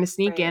 they're going to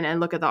sneak in and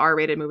look at the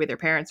R-rated movie their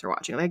parents are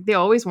watching. Like, they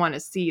always want to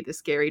see the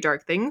scary,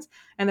 dark things.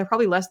 And they're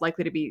probably less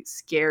likely to be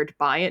scared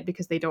by it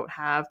because they don't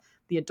have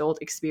the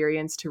adult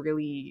experience to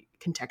really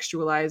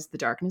contextualize the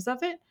darkness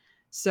of it.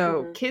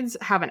 So kids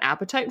have an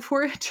appetite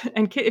for it.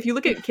 And if you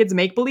look at kids'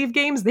 make-believe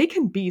games, they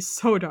can be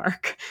so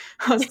dark.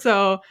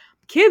 So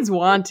kids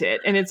want it.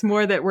 And it's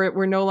more that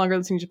we're no longer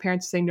listening to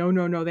parents say,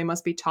 no, they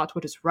must be taught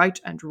what is right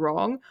and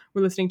wrong.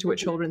 We're listening to what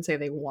children say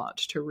they want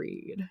to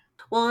read.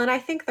 Well, and I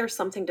think there's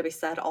something to be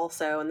said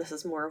also, and this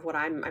is more of what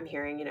I'm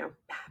hearing,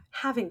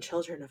 having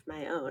children of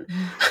my own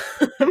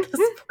at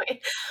this point.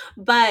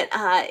 But,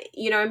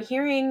 I'm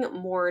hearing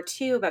more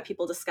too about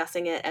people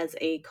discussing it as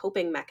a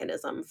coping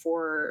mechanism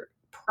for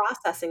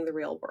processing the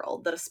real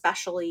world, that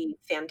especially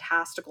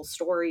fantastical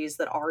stories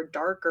that are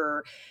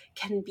darker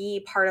can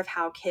be part of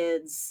how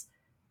kids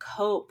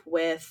cope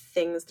with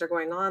things that are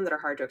going on that are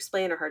hard to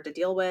explain or hard to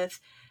deal with.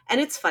 And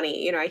it's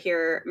funny, I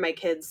hear my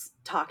kids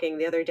talking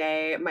the other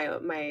day.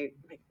 My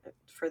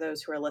for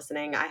those who are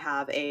listening, I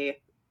have a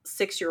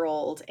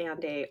 6-year-old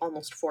and a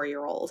almost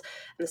 4-year-old.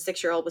 And the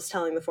 6-year-old was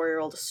telling the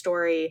 4-year-old a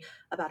story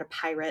about a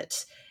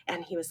pirate,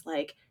 and he was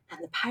like,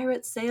 and the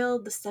pirate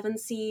sailed the 7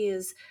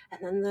 seas, and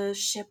then the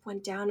ship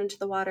went down into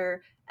the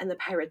water, and the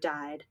pirate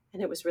died,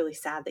 and it was really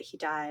sad that he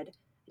died.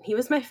 And he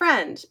was my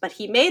friend, but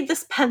he made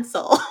this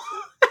pencil.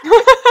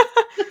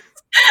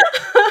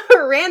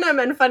 Random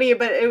and funny,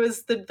 but it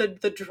was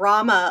the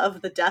drama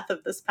of the death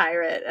of this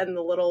pirate, and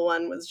the little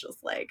one was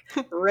just like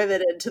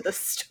riveted to the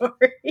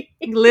story.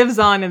 He lives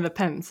on in the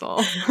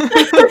pencil.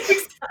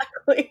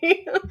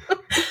 Exactly.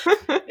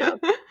 Yeah.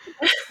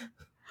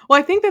 Well,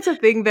 I think that's a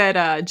thing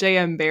that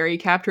J.M. Barrie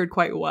captured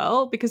quite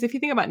well, because if you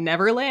think about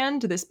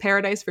Neverland, this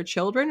paradise for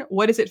children,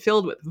 what is it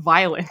filled with?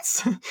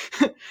 Violence.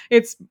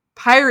 It's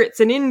pirates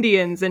and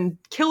Indians and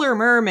killer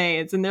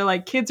mermaids, and they're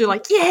like, kids are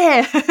like,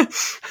 yeah!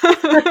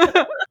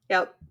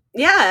 Yep.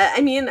 Yeah,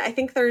 I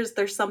think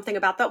there's something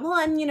about that. Well,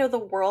 and the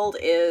world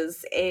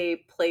is a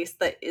place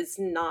that is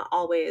not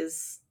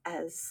always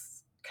as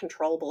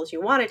controllable as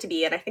you want it to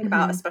be. And I think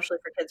about, especially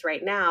for kids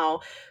right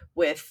now,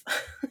 with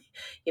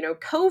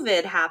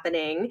COVID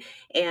happening,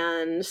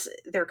 and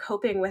they're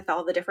coping with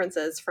all the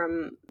differences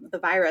from the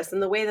virus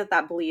and the way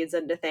that bleeds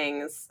into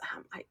things.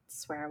 I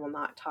swear I will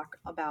not talk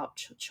about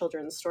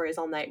children's stories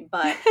all night,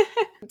 but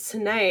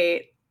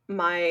tonight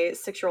my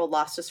 6-year-old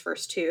lost his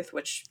first tooth,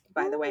 which,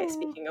 by the way,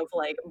 speaking of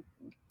like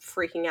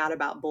freaking out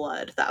about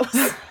blood, that was,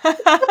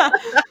 that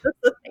was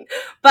the thing.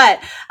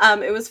 But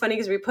it was funny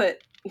because we put,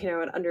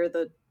 it under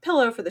the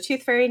pillow for the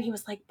tooth fairy, and he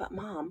was like, "But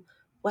Mom,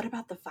 what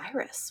about the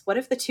virus? What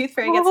if the tooth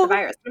fairy gets the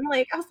virus?" And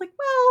I was like,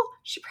 well,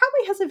 she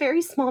probably has a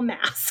very small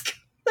mask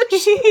that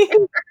she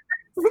wears.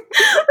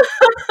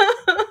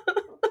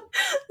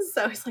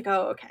 So he's like,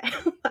 "Oh, okay."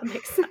 That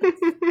makes sense.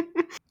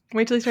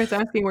 Wait till he starts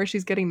asking where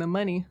she's getting the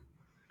money.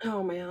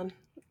 Oh, man.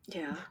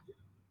 Yeah.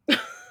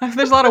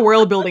 There's a lot of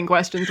world building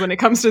questions when it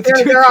comes to the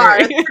tooth there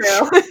fairy. Are,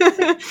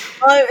 true.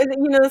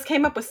 Well, this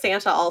came up with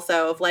Santa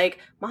also of like,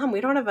 "Mom,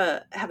 we don't have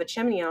a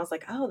chimney." And I was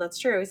like, "Oh, that's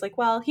true." He's like,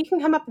 "Well, he can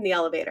come up in the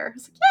elevator." I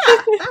was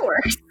like, "Yeah, that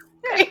works."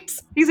 Great.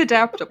 He's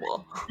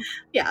adaptable.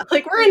 Yeah,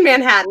 like we're in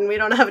Manhattan. We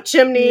don't have a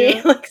chimney.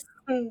 Yeah. Like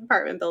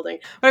apartment building.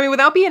 But I mean,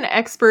 without being an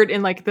expert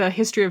in like the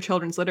history of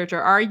children's literature,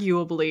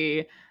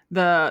 arguably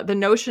the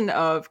notion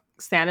of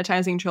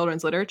sanitizing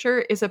children's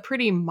literature is a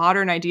pretty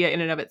modern idea in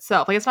and of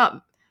itself. Like, it's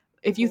not,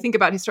 if you think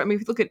about history, I mean,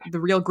 if you look at the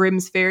real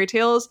Grimm's fairy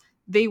tales,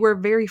 they were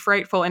very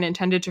frightful and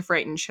intended to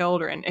frighten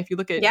children. If you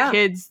look at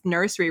kids'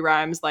 nursery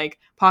rhymes, like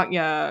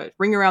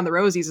Ring Around the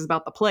Rosies is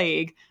about the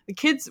plague, the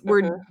kids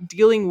were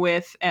dealing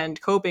with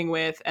and coping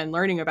with and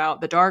learning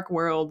about the dark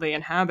world they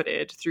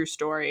inhabited through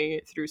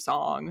story, through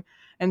song.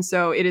 And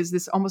so it is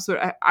this almost sort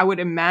of, I would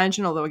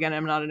imagine, although again,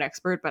 I'm not an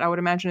expert, but I would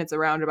imagine it's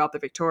around about the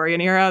Victorian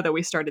era that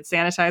we started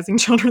sanitizing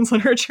children's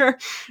literature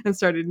and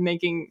started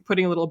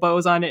putting little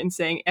bows on it and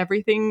saying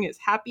everything is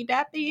happy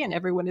dappy and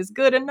everyone is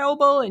good and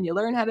noble and you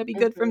learn how to be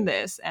good from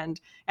this. And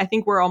I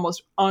think we're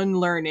almost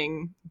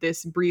unlearning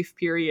this brief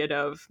period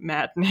of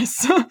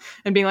madness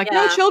and being like,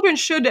 no, children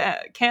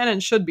can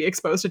and should be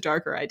exposed to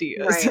darker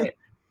ideas. Right.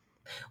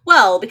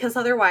 Well, because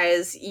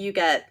otherwise you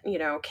get,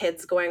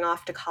 kids going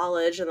off to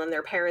college and then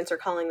their parents are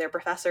calling their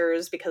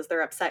professors because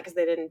they're upset because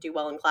they didn't do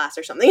well in class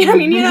or something. I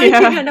mean, you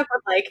end up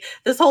with like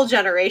this whole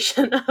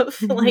generation of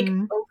like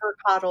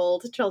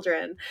over-coddled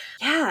children.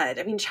 Yeah,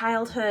 I mean,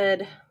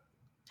 childhood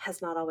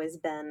has not always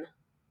been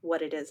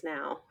what it is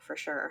now, for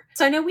sure.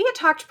 So I know we had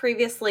talked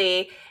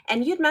previously,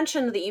 and you'd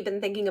mentioned that you've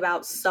been thinking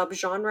about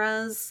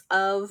subgenres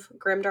of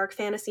grimdark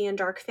fantasy and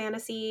dark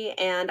fantasy,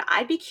 and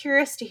I'd be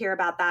curious to hear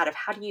about that, of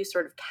how do you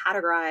sort of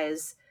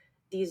categorize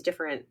these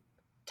different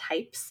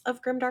types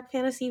of grimdark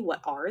fantasy?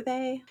 What are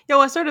they? Yeah,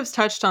 well, I sort of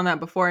touched on that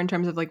before in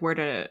terms of like where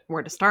to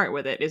start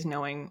with it is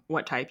knowing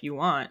what type you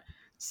want.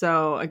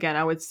 So again,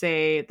 I would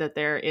say that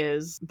there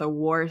is the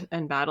war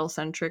and battle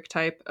centric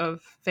type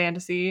of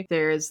fantasy.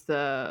 There's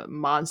the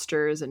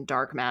monsters and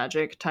dark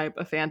magic type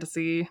of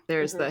fantasy.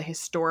 There's the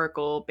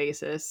historical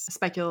basis,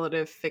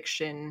 speculative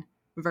fiction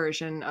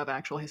version of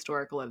actual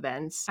historical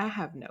events. I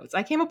have notes.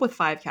 I came up with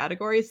 5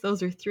 categories.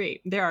 Those are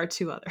 3. There are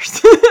 2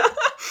 others.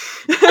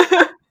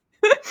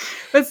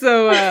 But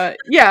so,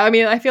 I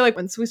mean, I feel like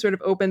once we sort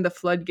of opened the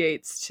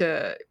floodgates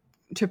to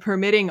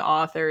permitting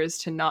authors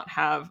to not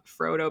have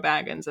Frodo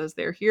Baggins as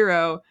their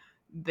hero,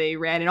 they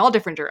ran in all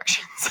different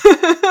directions.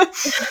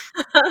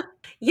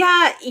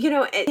 Yeah,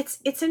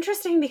 it's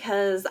interesting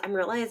because I'm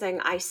realizing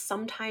I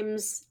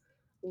sometimes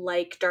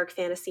like dark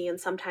fantasy and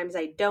sometimes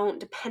I don't,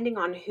 depending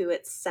on who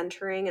it's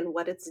centering and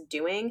what it's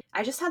doing.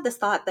 I just had this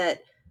thought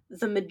that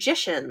The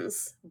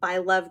Magicians by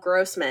Lev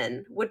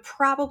Grossman would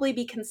probably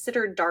be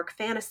considered dark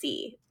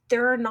fantasy.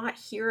 There are not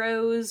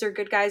heroes or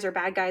good guys or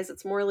bad guys.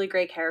 It's morally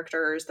gray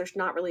characters. There's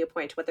not really a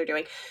point to what they're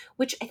doing,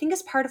 which I think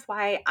is part of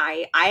why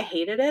I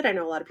hated it. I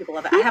know a lot of people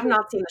love it. I have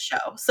not seen the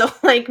show, so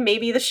like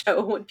maybe the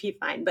show would be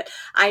fine, but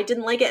I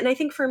didn't like it. And I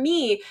think for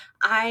me,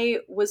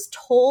 I was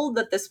told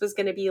that this was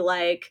going to be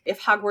like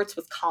if Hogwarts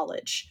was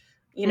college,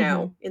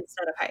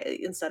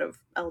 instead of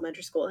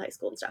elementary school and high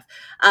school and stuff,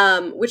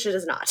 which it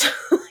is not.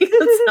 Like,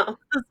 that's not what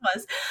this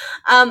was.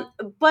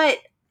 But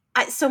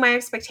so my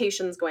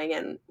expectations going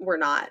in were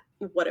not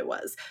what it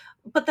was.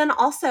 But then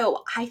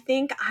also, I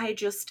think I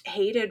just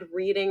hated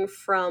reading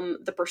from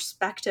the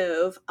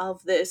perspective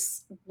of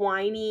this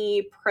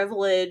whiny,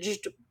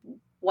 privileged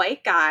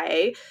white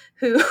guy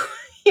who,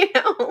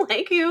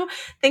 who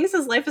thinks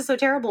his life is so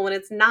terrible when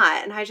it's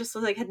not. And I just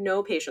had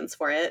no patience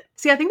for it.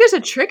 See, I think there's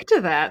a trick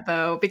to that,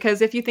 though,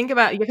 because if you think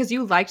about it, because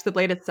you liked The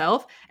Blade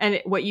itself,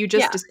 and what you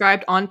just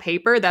described on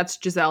paper, that's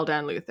Giselle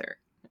Dan Luther.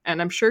 And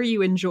I'm sure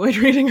you enjoyed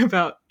reading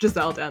about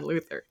Giselle Dan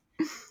Luther.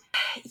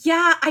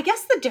 Yeah, I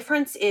guess the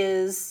difference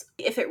is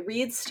if it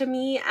reads to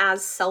me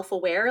as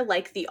self-aware,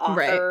 like the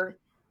author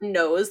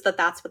knows that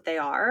that's what they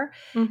are.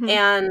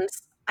 And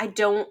I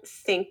don't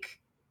think,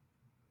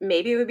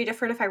 maybe it would be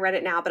different if I read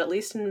it now, but at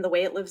least in the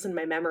way it lives in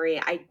my memory,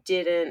 I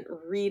didn't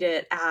read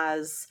it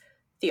as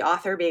the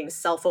author being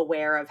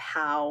self-aware of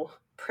how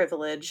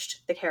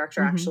privileged the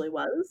character actually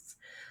was.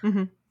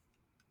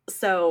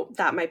 So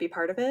that might be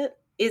part of it.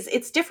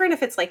 It's different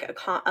if it's like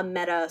a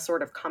meta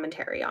sort of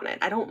commentary on it.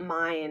 I don't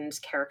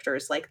mind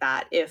characters like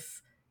that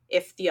if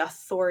the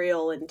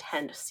authorial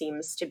intent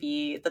seems to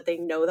be that they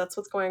know that's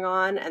what's going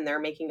on and they're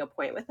making a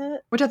point with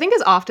it. Which I think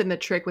is often the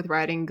trick with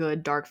writing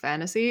good dark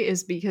fantasy,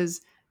 is because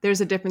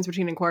there's a difference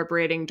between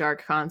incorporating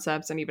dark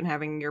concepts and even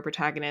having your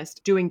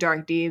protagonist doing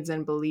dark deeds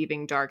and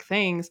believing dark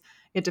things.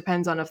 It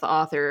depends on if the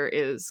author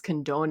is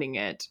condoning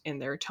it in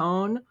their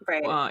tone,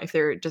 Right. if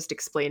they're just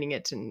explaining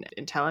it and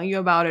telling you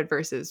about it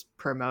versus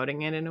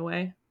promoting it in a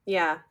way.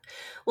 Yeah.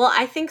 Well,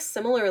 I think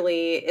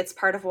similarly, it's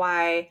part of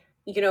why,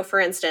 for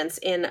instance,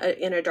 in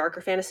a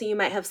darker fantasy, you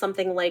might have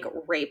something like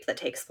rape that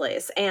takes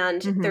place.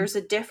 And Mm-hmm. there's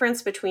a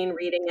difference between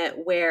reading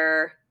it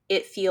where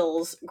it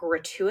feels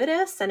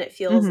gratuitous and it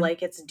feels Mm-hmm.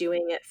 like it's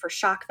doing it for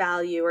shock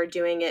value or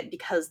doing it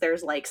because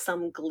there's like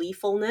some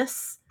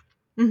gleefulness,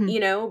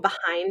 Mm-hmm.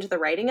 behind the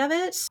writing of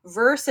it,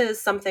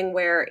 versus something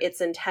where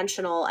it's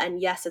intentional and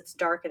yes, it's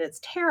dark and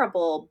it's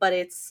terrible, but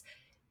it's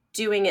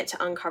doing it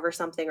to uncover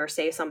something or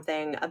say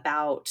something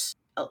about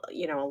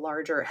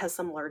has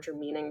some larger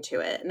meaning to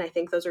it. And I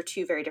think those are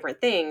two very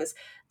different things.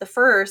 The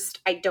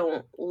first, I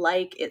don't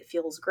like. It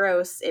feels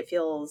gross. It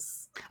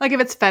feels Like if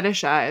it's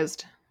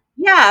fetishized.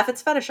 if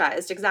it's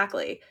fetishized,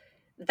 exactly.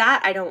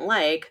 That I don't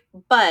like,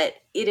 but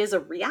it is a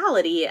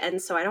reality,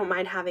 and so I don't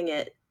mind having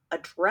it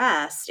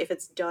addressed if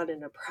it's done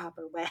in a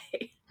proper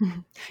way.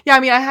 Yeah, I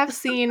mean, I have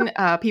seen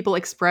people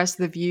express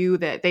the view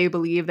that they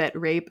believe that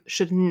rape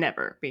should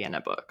never be in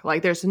a book.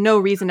 Like, there's no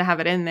reason to have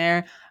it in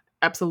there.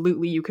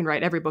 Absolutely, you can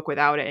write every book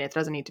without it, and it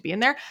doesn't need to be in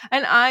there.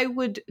 And I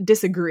would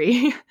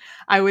disagree.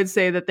 I would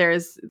say that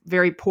there's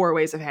very poor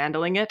ways of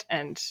handling it,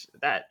 and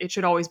that it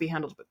should always be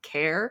handled with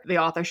care. The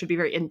author should be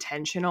very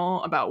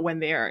intentional about when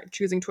they are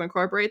choosing to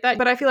incorporate that.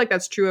 But I feel like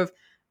that's true of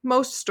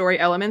most story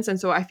elements, and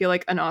so I feel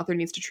like an author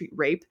needs to treat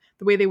rape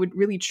the way they would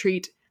really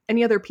treat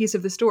any other piece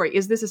of the story.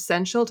 Is this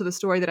essential to the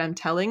story that I'm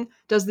telling?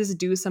 Does this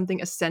do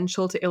something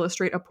essential to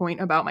illustrate a point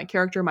about my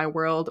character, my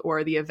world,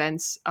 or the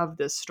events of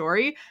this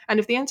story? And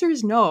if the answer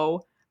is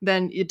no,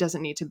 then it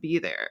doesn't need to be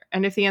there.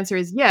 And if the answer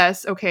is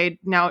yes, okay,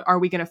 now are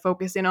we going to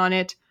focus in on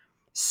it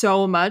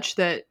so much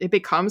that it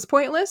becomes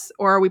pointless?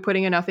 Or are we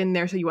putting enough in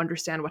there so you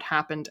understand what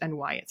happened and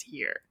why it's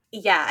here?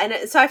 Yeah,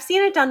 and so I've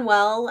seen it done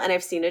well and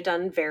I've seen it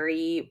done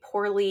very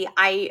poorly.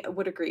 I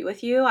would agree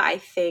with you. I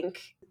think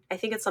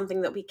it's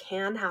something that we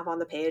can have on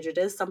the page. It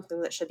is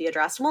something that should be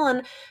addressed. Well,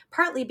 and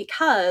partly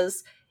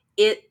because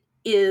it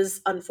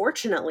is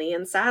unfortunately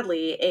and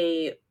sadly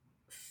a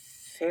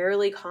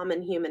fairly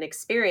common human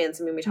experience.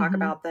 I mean, we talk Mm-hmm.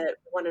 about that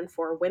 1 in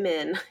 4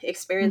 women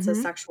experiences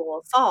Mm-hmm.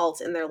 sexual assault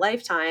in their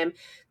lifetime.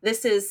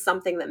 This is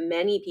something that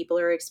many people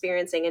are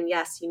experiencing. And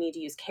yes, you need to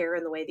use care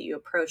in the way that you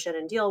approach it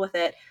and deal with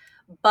it.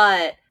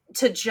 But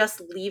to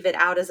just leave it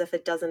out as if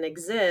it doesn't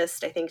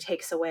exist, I think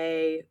takes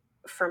away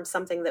from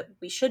something that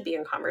we should be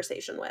in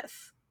conversation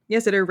with.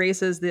 Yes, it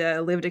erases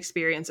the lived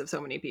experience of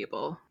so many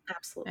people.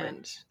 Absolutely.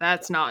 And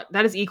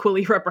that is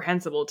equally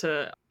reprehensible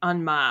to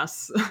en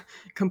masse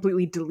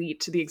completely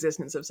delete the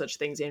existence of such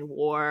things in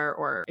war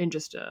or in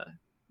just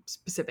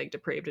specific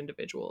depraved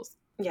individuals.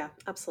 Yeah,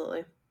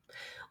 absolutely.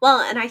 Well,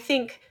 and I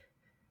think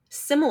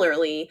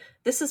similarly,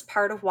 this is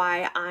part of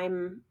why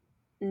I'm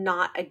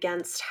not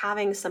against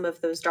having some of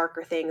those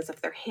darker things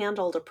if they're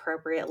handled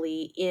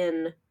appropriately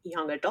in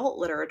young adult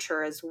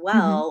literature as Mm-hmm.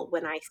 well.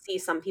 When I see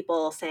some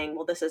people saying,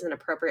 well, this isn't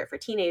appropriate for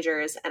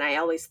teenagers, and I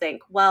always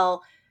think,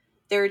 well,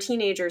 there are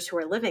teenagers who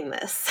are living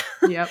this.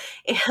 Yep.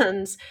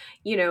 And,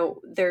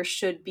 there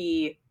should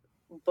be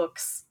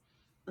books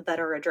that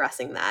are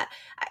addressing that.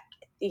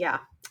 Yeah.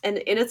 And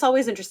it's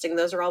always interesting.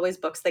 Those are always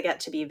books that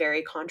get to be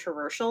very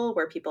controversial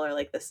where people are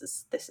like, this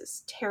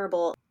is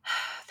terrible.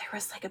 There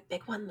was like a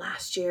big one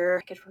last year.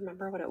 I could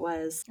remember what it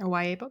was. A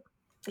YA book?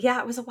 Yeah,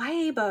 it was a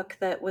YA book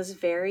that was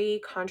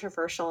very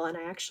controversial, and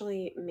I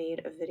actually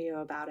made a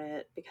video about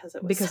it because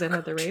it was Because so it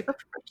had the rape?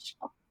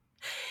 controversial.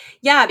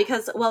 Yeah,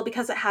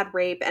 because it had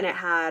rape and it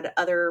had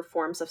other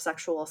forms of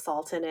sexual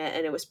assault in it,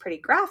 and it was pretty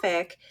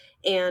graphic.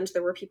 And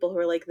there were people who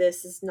were like,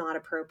 this is not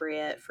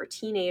appropriate for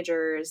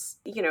teenagers.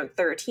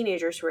 There are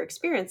teenagers who are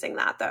experiencing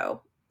that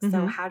though. So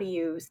Mm-hmm. how do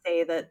you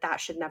say that that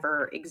should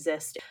never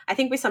exist? I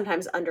think we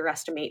sometimes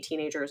underestimate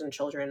teenagers and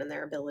children and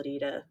their ability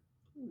to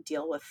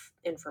deal with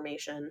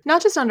information.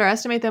 Not just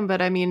underestimate them,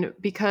 but I mean,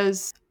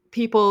 because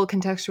people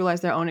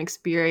contextualize their own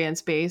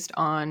experience based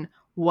on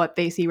what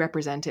they see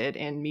represented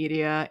in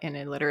media and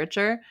in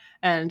literature.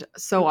 And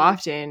so Mhm.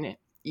 often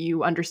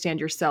you understand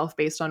yourself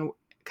based on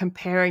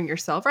comparing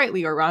yourself,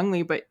 rightly or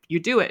wrongly, but you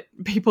do it.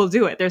 People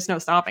do it. There's no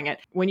stopping it.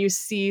 When you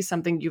see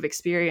something you've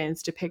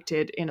experienced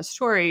depicted in a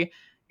story,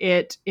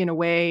 it in a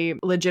way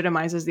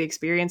legitimizes the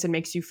experience and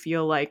makes you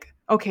feel like,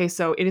 okay,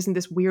 so it isn't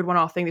this weird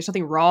one-off thing. There's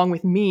nothing wrong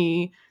with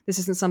me. This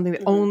isn't something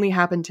that Mhm. only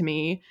happened to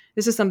me.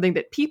 This is something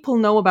that people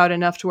know about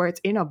enough to where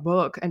it's in a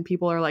book and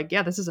people are like,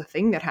 yeah, this is a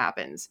thing that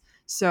happens.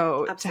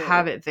 So to Absolutely.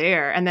 have it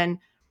there, and then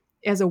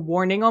as a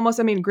warning almost,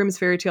 I mean, Grimm's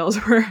fairy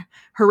tales were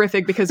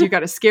horrific because you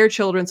got to scare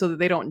children so that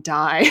they don't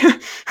die.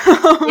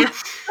 Yeah.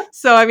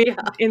 So I mean,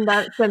 Yeah. in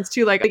that sense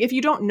too, like if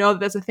you don't know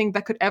that that's a thing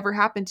that could ever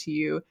happen to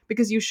you,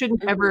 because you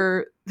shouldn't Mhm.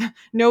 ever,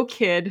 no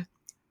kid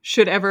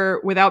should ever,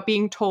 without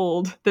being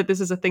told that this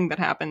is a thing that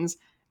happens,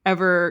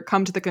 ever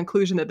come to the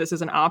conclusion that this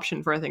is an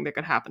option for a thing that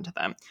could happen to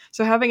them.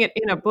 So having it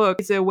in a book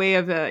is a way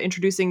of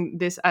introducing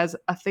this as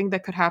a thing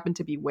that could happen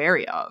to be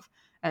wary of.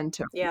 and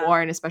to Yeah.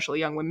 warn especially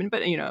young women,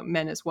 but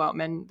men as well.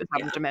 Men, this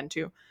happens to men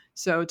too.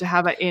 So to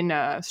have it in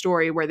a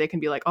story where they can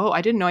be like, oh,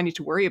 I didn't know I need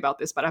to worry about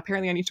this, but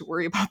apparently I need to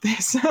worry about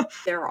this.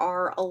 There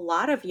are a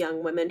lot of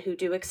young women who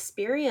do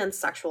experience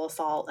sexual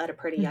assault at a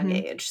pretty young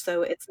Mhm. age.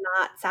 So it's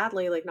not,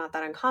 sadly, like not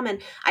that uncommon.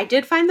 I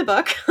did find the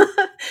book. The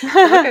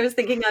book I was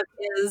thinking of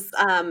is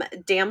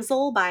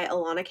Damsel by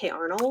Alana K.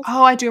 Arnold.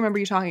 Oh, I do remember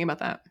you talking about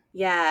that.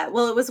 Yeah,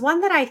 well, it was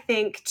one that I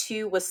think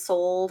too was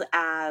sold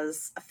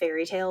as a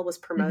fairy tale, was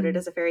promoted Mhm.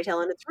 as a fairy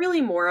tale, and it's really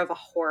more of a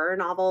horror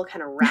novel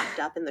kind of wrapped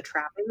up in the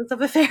trappings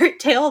of a fairy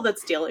tale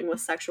that's dealing with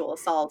sexual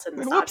assault and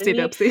Whoopsie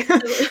misogyny. doopsie.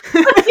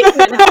 So,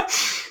 you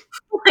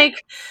know,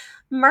 like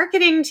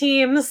marketing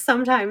teams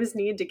sometimes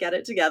need to get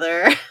it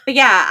together. But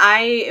yeah,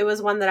 it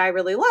was one that I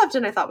really loved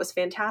and I thought was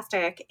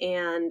fantastic.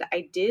 And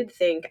I did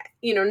think,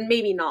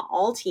 maybe not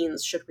all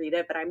teens should read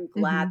it, but I'm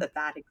glad Mhm.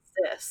 that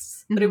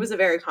exists. But it Mhm. was a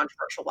very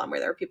controversial one where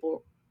there were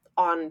people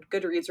on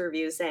Goodreads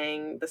reviews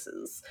saying this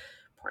is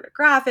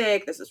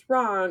pornographic, this is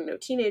wrong, no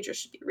teenager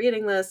should be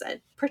reading this, and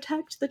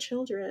protect the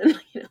children.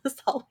 This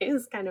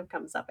always kind of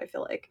comes up, I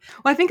feel like.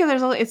 Well, I think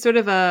it's sort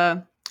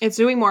of it's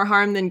doing more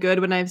harm than good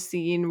when I've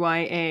seen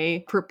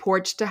YA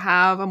purport to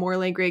have a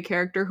morally gray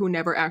character who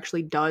never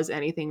actually does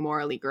anything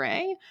morally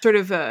gray. Sort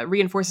of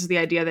reinforces the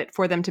idea that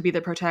for them to be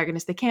the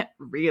protagonist, they can't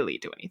really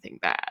do anything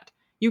bad.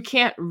 You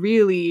can't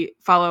really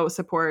follow,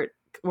 support,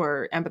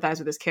 or empathize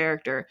with this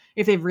character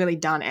if they've really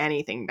done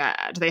anything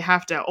bad. They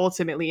have to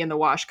ultimately in the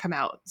wash come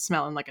out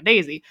smelling like a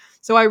daisy.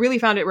 So I really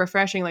found it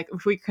refreshing. Like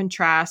if we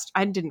contrast,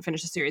 I didn't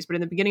finish the series, but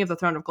in the beginning of the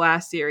Throne of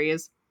Glass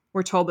series,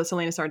 we're told that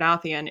Selena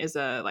Sardathian is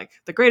the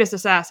greatest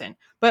assassin,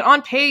 but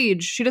on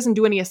page she doesn't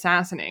do any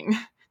assassinating.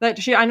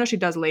 I know she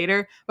does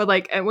later, but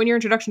like when your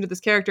introduction to this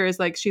character is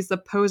like she's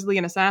supposedly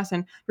an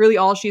assassin, really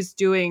all she's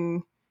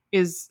doing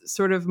is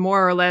sort of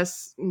more or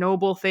less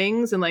noble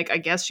things, and like I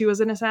guess she was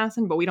an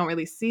assassin, but we don't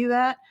really see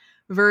that.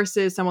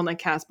 Versus someone like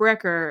Cass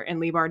Brecker in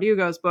Leigh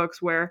Bardugo's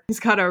books, where he's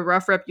got a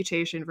rough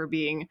reputation for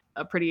being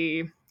a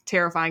pretty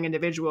terrifying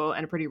individual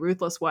and a pretty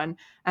ruthless one.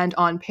 And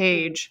on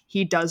page,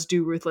 he does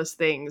do ruthless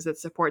things that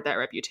support that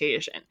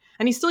reputation.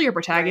 And he's still your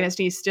protagonist.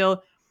 Right. He's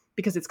still,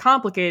 because it's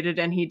complicated,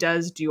 and he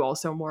does do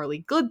also morally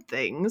good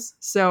things.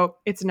 So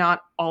it's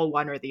not all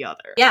one or the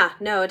other. Yeah,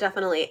 no,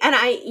 definitely. And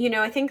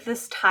I think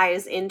this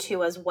ties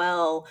into as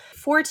well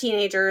for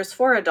teenagers,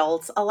 for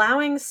adults,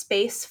 allowing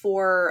space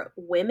for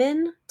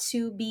women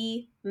to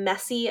be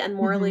messy and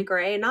morally Mm-hmm.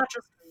 gray, not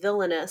just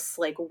villainous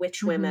like witch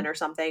Mm-hmm. women or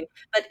something,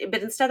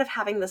 but instead of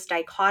having this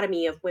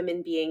dichotomy of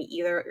women being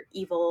either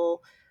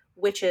evil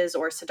witches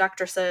or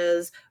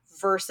seductresses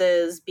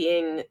versus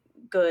being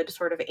good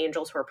sort of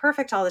angels who are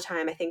perfect all the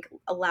time, I think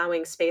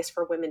allowing space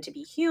for women to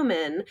be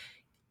human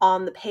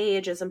on the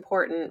page is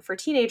important for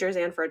teenagers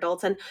and for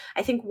adults. And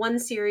I think one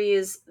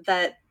series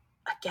that,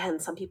 again,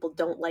 some people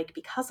don't like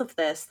because of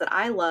this, that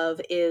I love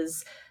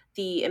is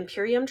the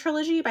Imperium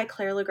trilogy by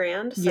Claire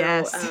Legrand. So,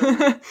 Yes.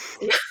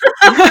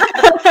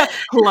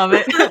 Love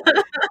it.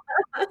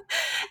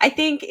 I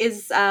think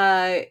is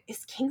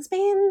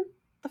Kingsbane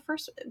the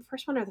first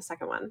one or the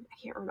second one? I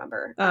can't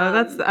remember.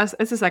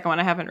 It's the second one.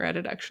 I haven't read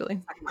it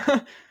actually.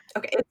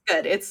 Okay, it's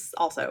good. It's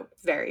also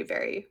very,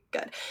 very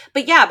good.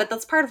 But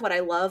that's part of what I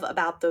love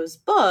about those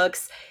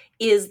books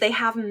is they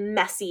have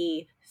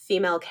messy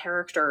female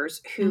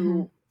characters Mm-hmm.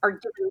 who are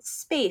given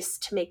space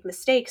to make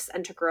mistakes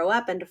and to grow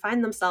up and to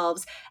find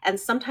themselves. And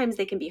sometimes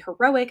they can be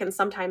heroic and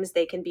sometimes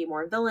they can be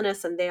more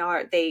villainous, and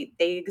they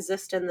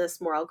exist in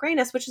this moral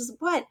grayness, which is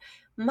what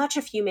much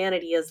of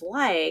humanity is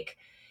like.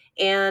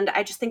 And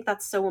I just think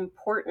that's so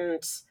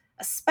important,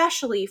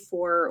 especially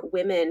for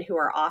women who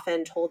are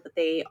often told that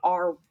they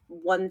are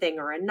one thing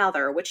or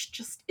another, which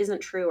just isn't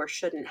true or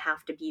shouldn't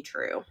have to be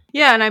true.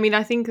 Yeah, and I mean,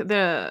 I think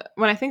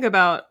when I think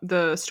about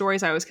the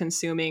stories I was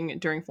consuming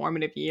during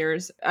formative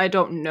years, I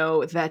don't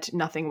know that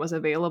nothing was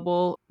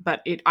available,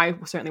 but I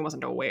certainly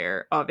wasn't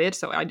aware of it,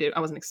 so I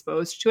wasn't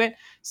exposed to it.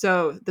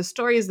 So the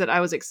stories that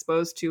I was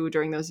exposed to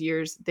during those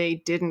years, they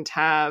didn't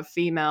have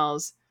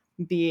females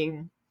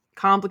being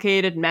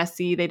complicated,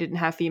 messy. They didn't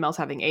have females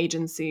having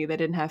agency. They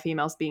didn't have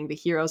females being the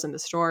heroes in the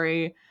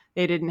story.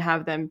 They didn't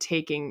have them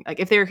taking, like,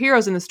 if they're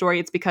heroes in the story,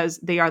 it's because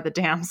they are the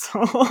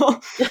damsel.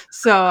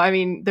 So, I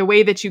mean, the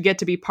way that you get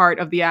to be part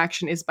of the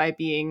action is by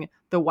being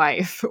the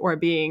wife or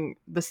being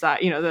the side,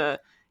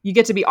 you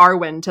get to be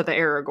Arwen to the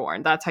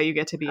Aragorn. That's how you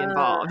get to be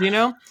involved, And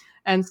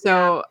Yeah.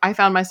 so I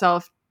found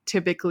myself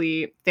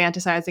typically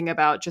fantasizing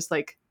about just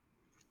like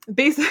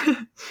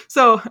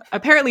so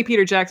apparently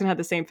Peter Jackson had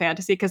the same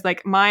fantasy, because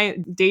like my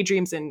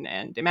daydreams and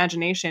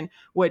imagination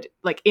would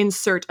like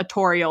insert a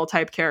Toriel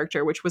type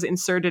character, which was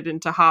inserted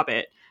into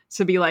Hobbit,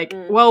 to be like,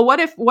 well, what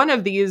if one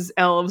of these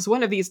elves,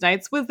 one of these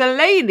knights was a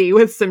lady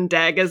with some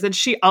daggers and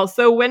she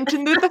also went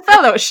into the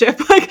fellowship?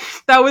 Like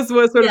that was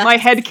what sort of my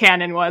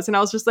headcanon was. And I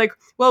was just like,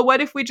 well,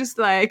 what if we just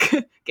like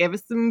gave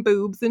us some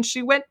boobs and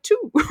she went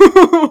too?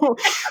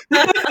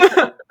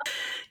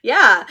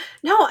 Yeah.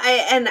 No,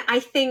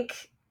 I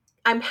think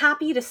I'm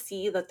happy to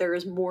see that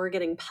there's more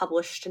getting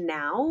published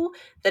now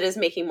that is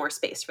making more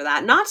space for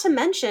that. Not to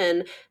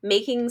mention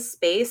making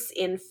space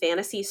in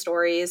fantasy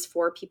stories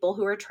for people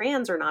who are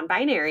trans or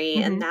non-binary.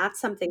 Mm-hmm. And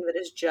that's something that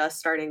is just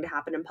starting to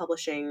happen in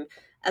publishing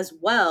as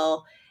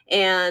well.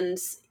 And,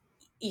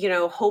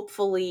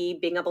 hopefully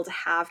being able to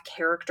have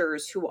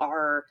characters who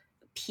are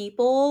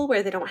people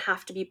where they don't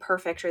have to be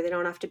perfect or they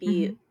don't have to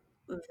be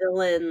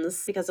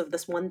villains because of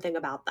this one thing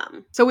about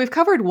them. So we've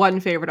covered one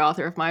favorite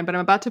author of mine, but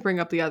I'm about to bring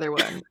up the other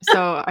one.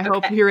 So I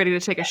hope you're ready to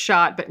take a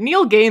shot. But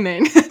Neil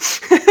Gaiman.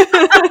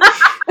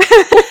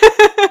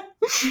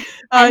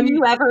 Can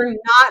you ever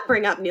not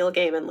bring up Neil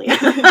Gaiman, Leah?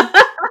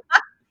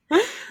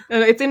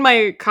 It's in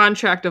my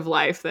contract of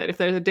life that if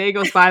there's a day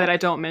goes by that I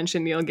don't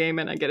mention Neil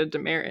Gaiman, I get a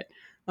demerit.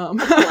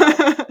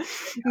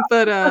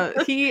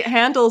 But he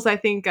handles, I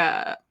think,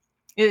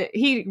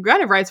 he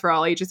kind of writes for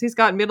all ages. He's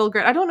got middle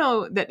grade. I don't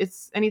know that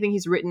it's anything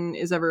he's written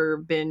has ever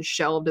been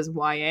shelved as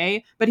YA,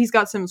 but he's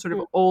got some sort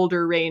of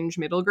older range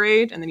middle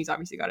grade, and then he's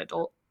obviously got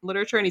adult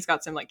literature, and he's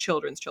got some like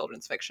children's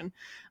fiction.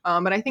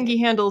 But I think he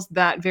handles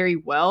that very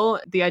well.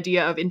 The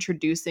idea of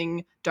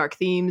introducing dark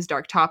themes,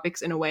 dark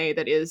topics in a way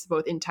that is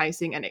both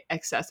enticing and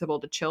accessible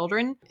to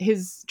children.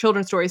 His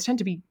children's stories tend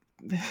to be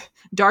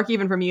dark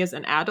even for me as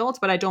an adult,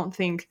 but I don't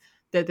think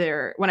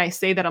that when I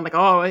say that I'm like,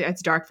 oh,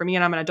 it's dark for me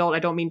and I'm an adult, I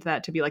don't mean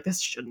that to be like, this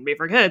shouldn't be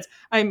for kids.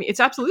 It's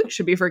absolutely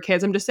should be for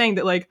kids. I'm just saying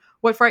that like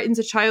what frightens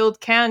a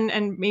child can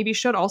and maybe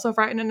should also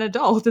frighten an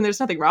adult, and there's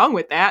nothing wrong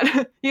with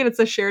that. It's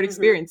a shared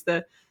experience.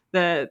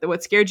 The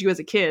what scared you as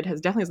a kid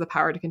definitely has the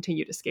power to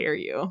continue to scare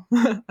you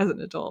as an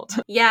adult.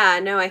 Yeah,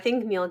 no, I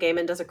think Neil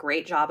Gaiman does a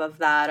great job of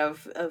that,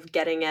 of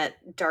getting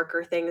at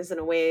darker things in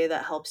a way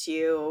that helps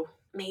you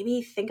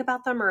maybe think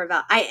about them or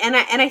about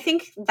I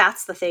think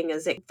that's the thing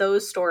is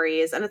those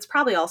stories, and it's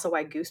probably also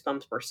why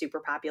Goosebumps were super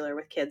popular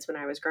with kids when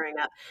I was growing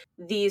up.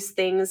 These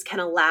things can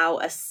allow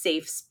a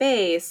safe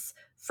space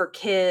for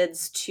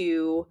kids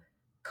to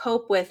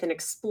cope with and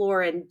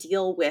explore and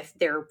deal with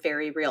their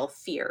very real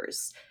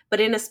fears,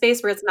 but in a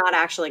space where it's not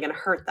actually going to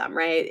hurt them,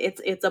 right?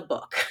 It's a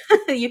book.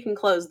 You can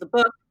close the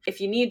book. If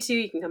you need to,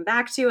 you can come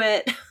back to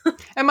it.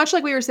 And much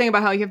like we were saying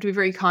about how you have to be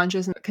very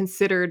conscious and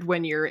considered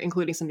when you're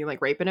including something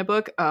like rape in a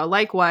book,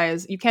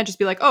 likewise, you can't just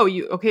be like, oh,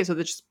 so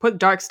they just put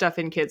dark stuff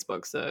in kids'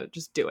 books, so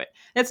just do it.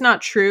 That's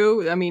not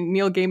true. I mean,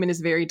 Neil Gaiman is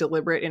very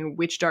deliberate in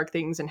which dark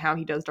things and how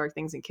he does dark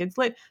things in kids'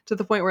 lit, to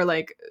the point where,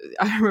 like,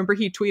 I remember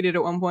he tweeted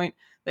at one point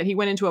that he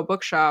went into a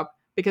bookshop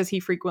because he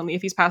frequently,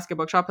 if he's passing a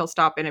bookshop, he'll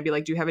stop in and be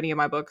like, do you have any of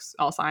my books?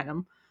 I'll sign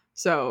them.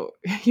 So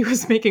he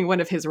was making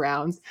one of his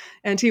rounds,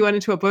 and he went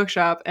into a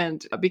bookshop,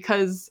 and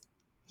because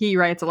he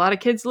writes a lot of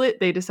kids lit,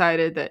 they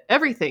decided that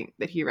everything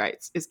that he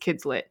writes is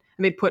kids lit,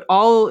 and they'd put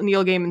all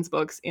Neil Gaiman's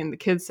books in the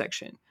kids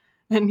section.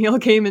 And Neil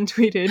Gaiman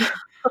tweeted,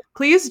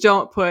 "Please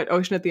don't put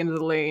Ocean at the End of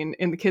the Lane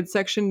in the kids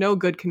section. No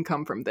good can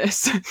come from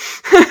this."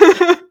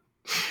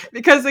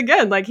 Because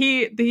again, like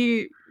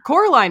the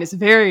Coraline is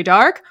very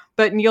dark,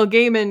 but Neil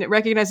Gaiman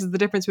recognizes the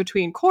difference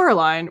between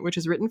Coraline, which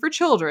is written for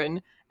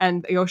children,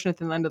 and The Ocean at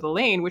the End of the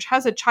Lane, which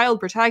has a child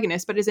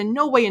protagonist, but is in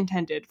no way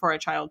intended for a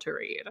child to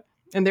read.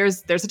 And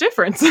there's a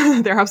difference.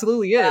 There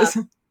absolutely is.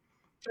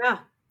 Yeah.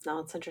 No,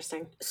 it's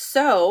interesting.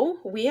 So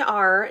we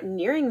are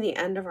nearing the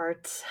end of our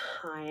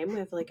time. We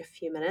have like a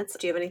few minutes.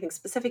 Do you have anything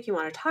specific you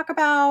want to talk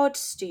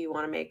about? Do you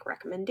want to make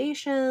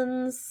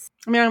recommendations?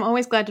 I mean, I'm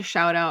always glad to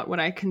shout out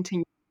what I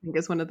continue to think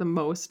is one of the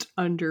most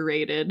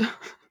underrated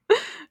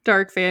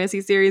dark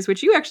fantasy series,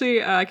 which you actually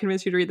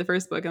convinced you to read the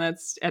first book, and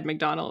that's Ed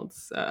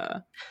McDonald's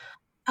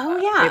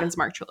Raven's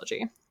Mark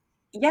trilogy.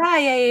 Yeah.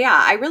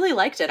 I really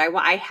liked it.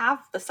 I have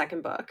the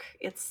second book.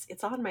 It's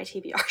on my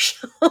TBR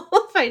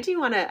shelf. I do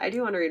want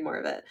to read more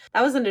of it.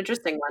 That was an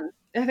interesting one.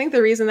 I think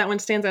the reason that one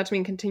stands out to me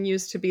and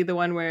continues to be the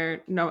one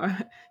where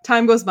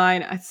time goes by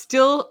and it's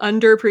still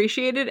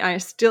underappreciated.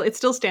 It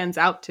still stands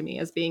out to me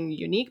as being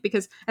unique,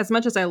 because as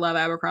much as I love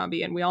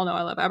Abercrombie, and we all know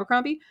I love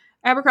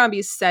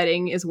Abercrombie's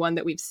setting is one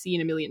that we've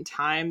seen a million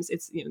times.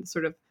 It's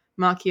sort of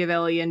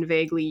Machiavellian,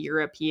 vaguely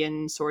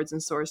European swords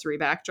and sorcery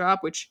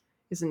backdrop, which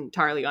is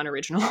entirely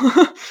unoriginal.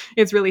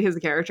 It's really his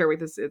character with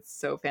this. It's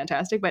so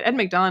fantastic. But Ed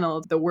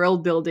McDonald, the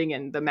world building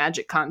and the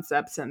magic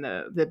concepts and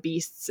the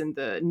beasts and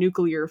the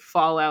nuclear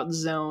fallout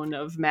zone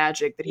of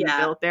magic that he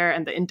built there,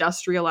 and the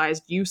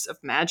industrialized use of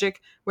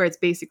magic where it's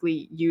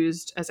basically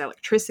used as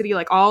electricity,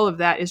 like all of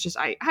that is just,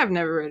 I have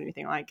never read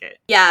anything like it.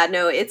 Yeah,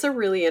 no, it's a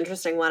really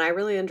interesting one. I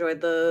really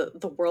enjoyed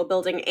the world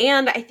building.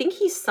 And I think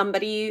he's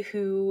somebody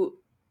who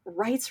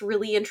writes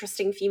really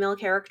interesting female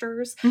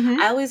characters.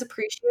 I always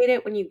appreciate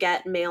it when you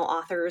get male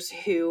authors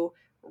who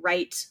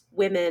write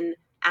women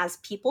as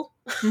people.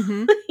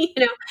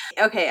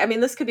 Okay, I mean,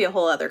 this could be a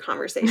whole other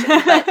conversation,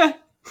 but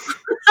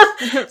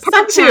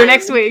part 2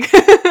 next week.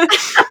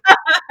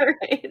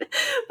 Right.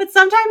 But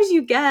sometimes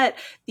you get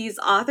these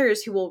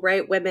authors who will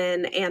write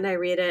women, and I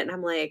read it and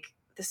I'm like,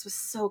 this was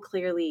so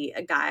clearly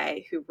a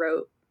guy who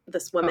wrote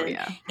this woman. Oh,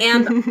 yeah.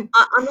 And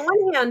on the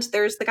one hand,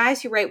 there's the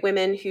guys who write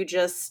women who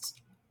just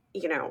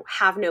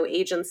have no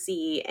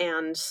agency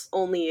and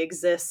only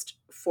exist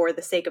for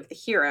the sake of the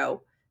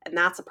hero. and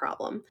that's a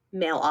problem.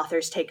 Male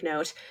authors take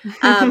note.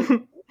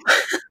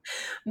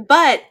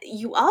 But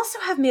you also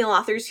have male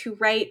authors who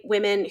write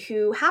women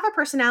who have a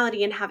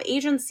personality and have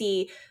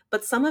agency,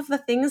 but some of the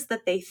things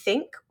that they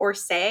think or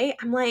say,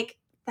 I'm like,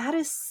 that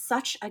is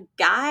such a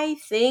guy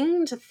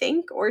thing to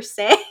think or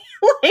say.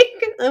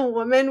 Like, a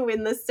woman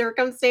in this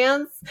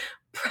circumstance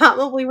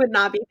probably would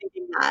not be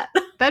thinking that.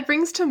 That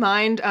brings to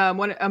mind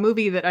a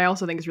movie that I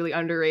also think is really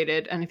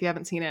underrated, and if you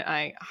haven't seen it,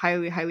 I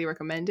highly, highly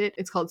recommend it.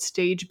 It's called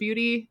Stage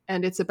Beauty,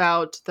 and it's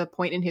about the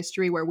point in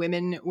history where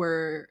women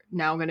were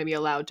now going to be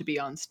allowed to be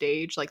on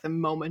stage, like the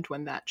moment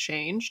when that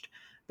changed,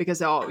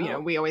 because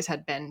we always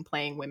had men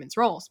playing women's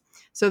roles.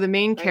 So the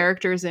main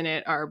characters in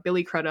it are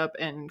Billy Crudup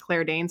and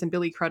Claire Danes, and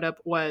Billy Crudup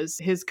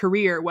his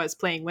career was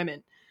playing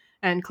women.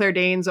 And Claire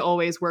Danes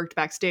always worked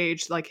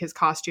backstage, like his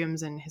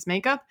costumes and his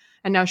makeup,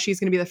 and now she's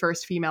going to be the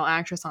first female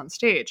actress on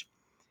stage.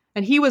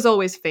 And he was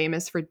always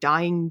famous for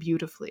dying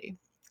beautifully.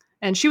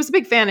 And she was a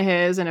big fan of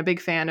his and a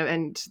big fan of,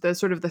 and the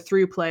sort of the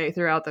through play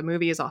throughout the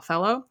movie is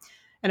Othello.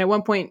 And at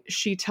one point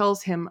she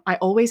tells him, I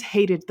always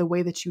hated the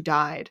way that you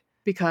died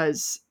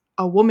because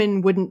a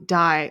woman wouldn't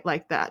die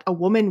like that. A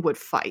woman would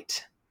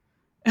fight.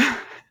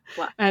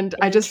 Wow. And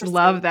I just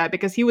love that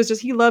because he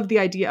loved the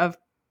idea of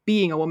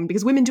being a woman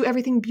because women do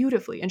everything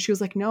beautifully. And she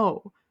was like,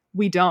 no,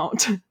 we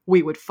don't.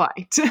 We would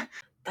fight.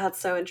 That's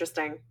so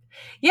interesting.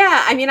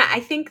 Yeah, I mean,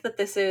 I think that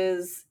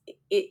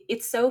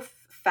it's so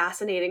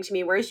fascinating to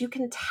me, whereas you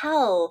can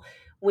tell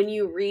when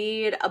you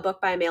read a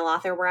book by a male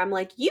author where I'm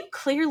like, you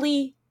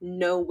clearly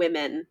know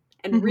women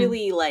and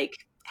really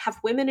like have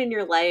women in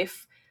your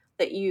life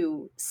that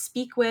you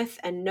speak with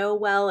and know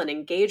well and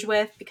engage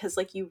with because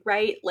like you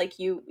write, like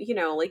you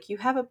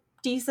have a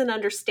decent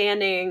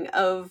understanding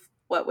of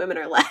what women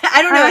are like.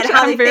 I don't know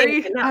how they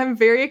think. I'm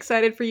very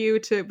excited for you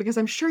because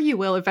I'm sure you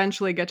will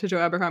eventually get to Joe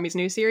Abercrombie's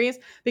new series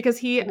because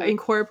he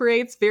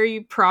incorporates very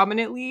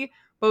prominently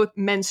both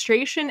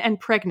menstruation and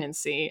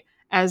pregnancy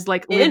as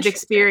like lived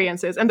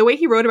experiences. And the way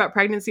he wrote about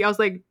pregnancy, I was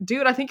like,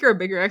 dude, I think you're a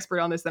bigger expert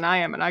on this than I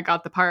am. And I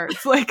got the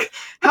parts. Like,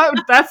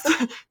 that's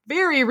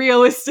very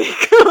realistic.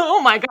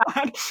 Oh my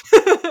God.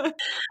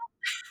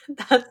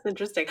 That's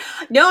interesting.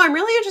 No, I'm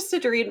really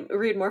interested to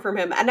read more from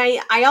him. And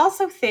I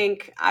also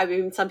think, I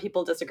mean, some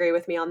people disagree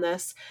with me on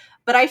this,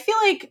 but I feel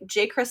like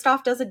Jay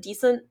Kristoff does a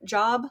decent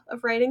job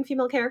of writing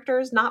female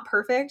characters. Not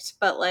perfect,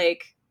 but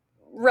like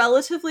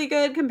relatively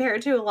good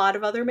compared to a lot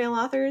of other male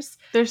authors.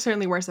 There's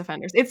certainly worse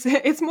offenders.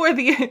 It's more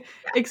the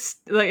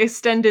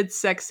extended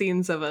sex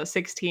scenes of a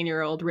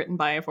 16-year-old written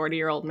by a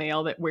 40-year-old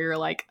male that we're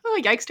like, oh,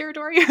 yikes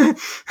territory. Yeah,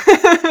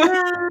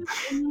 I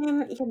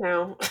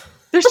mean,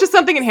 There's just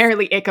something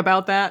inherently ick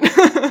about that.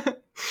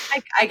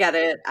 I get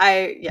it.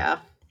 Yeah.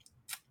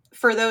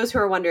 For those who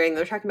are wondering,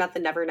 they're talking about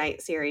the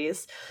Nevernight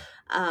series,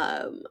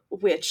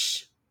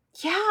 which,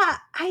 yeah,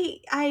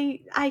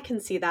 I can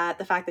see that.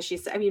 The fact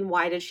that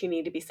why did she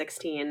need to be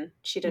 16?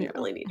 She didn't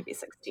really need to be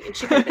 16.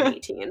 She could have been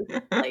 18.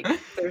 Like,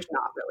 there's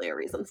not really a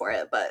reason for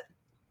it, but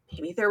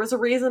maybe there was a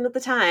reason at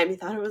the time. You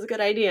thought it was a good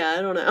idea.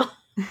 I don't know.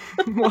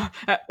 Well,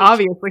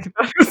 obviously,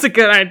 that was a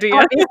good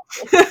idea.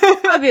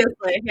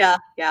 Obviously, yeah.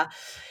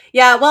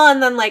 Well,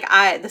 and then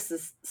this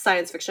is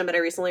science fiction, but I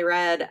recently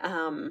read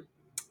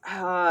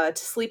To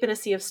Sleep in a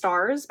Sea of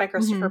Stars by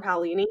Christopher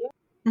Paolini,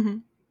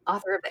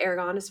 author of the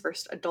Aragon, his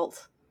first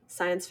adult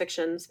science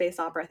fiction space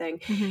opera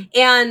thing.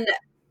 And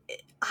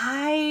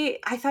I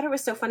thought it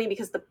was so funny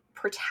because the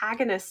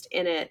protagonist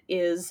in it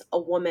is a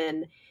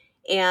woman,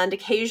 and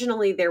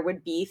occasionally there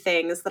would be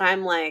things that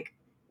I'm like,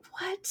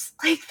 what?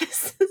 Like,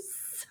 this is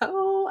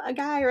so a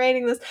guy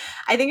writing this.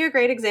 I think a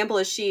great example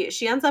is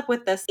she ends up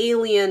with this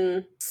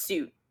alien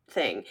suit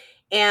thing,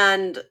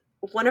 and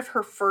one of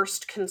her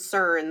first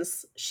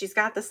concerns, she's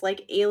got this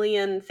like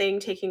alien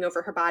thing taking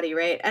over her body,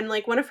 right? And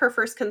like one of her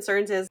first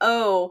concerns is,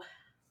 oh,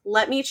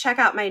 let me check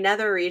out my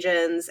nether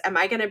regions. Am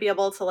I going to be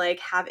able to like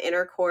have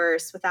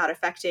intercourse without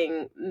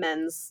affecting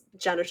men's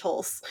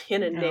genitals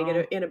in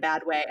a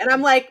bad way? And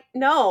I'm like,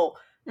 no,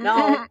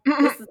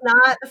 this is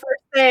not the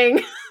first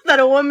thing that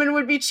a woman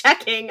would be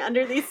checking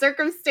under these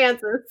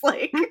circumstances.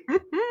 Like,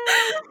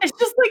 it's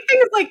just like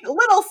things like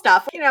little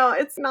stuff,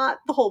 it's not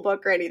the whole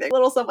book or anything.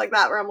 Little stuff like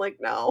that where I'm like,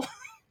 no.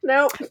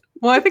 Nope.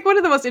 Well, I think one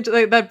of the most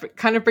that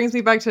kind of brings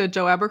me back to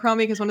Joe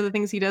Abercrombie, because one of the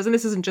things he does, and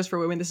this isn't just for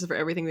women, this is for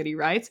everything that he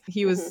writes.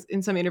 He was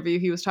in some interview,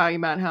 he was talking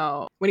about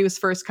how when he was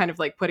first kind of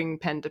like putting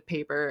pen to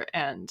paper,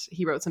 and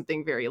he wrote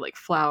something very like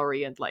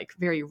flowery and like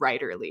very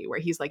writerly,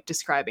 where he's like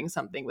describing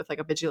something with like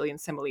a bajillion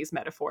similes,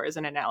 metaphors,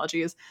 and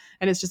analogies,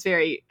 and it's just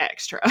very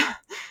extra.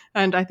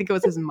 And I think it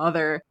was his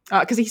mother,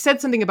 because he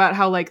said something about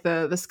how like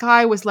the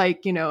sky was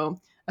like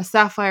a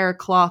sapphire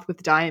cloth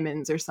with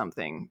diamonds or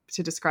something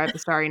to describe the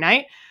starry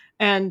night.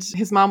 And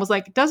his mom was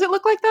like, does it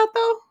look like that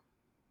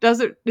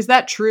though? Is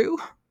that true?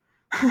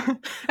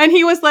 And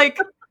he was like,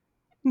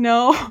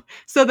 no.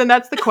 So then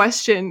that's the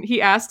question he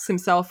asks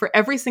himself for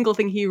every single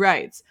thing he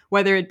writes,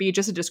 whether it be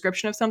just a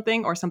description of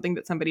something or something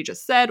that somebody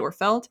just said or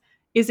felt.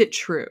 Is it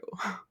true?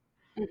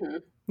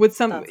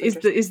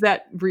 Is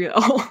that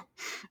real?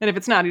 And if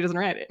it's not, he doesn't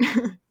write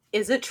it.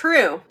 Is it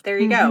true? There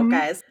you go, Mm-hmm.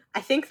 guys. I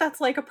think that's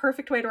like a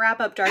perfect way to wrap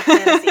up dark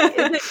fantasy.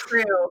 Is it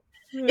true?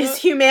 Is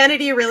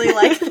humanity really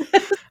like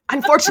this?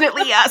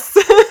 Unfortunately, yes.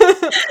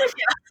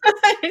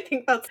 I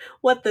think that's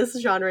what this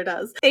genre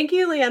does. Thank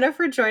you, Leanna,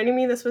 for joining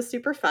me. This was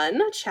super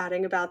fun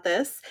chatting about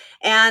this.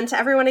 And to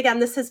everyone, again,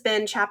 this has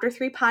been Chapter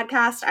 3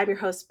 Podcast. I'm your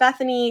host,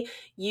 Bethany.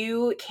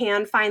 You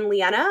can find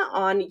Leanna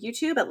on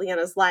YouTube at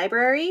Leanna's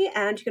Library,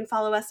 and you can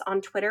follow us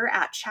on Twitter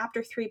at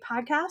Chapter 3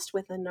 Podcast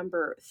with a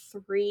number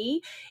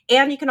 3.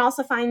 And you can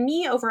also find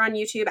me over on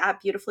YouTube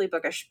at Beautifully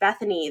Bookish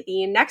Bethany.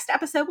 The next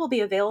episode will be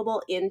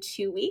available in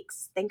 2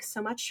 weeks. Thanks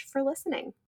so much for listening.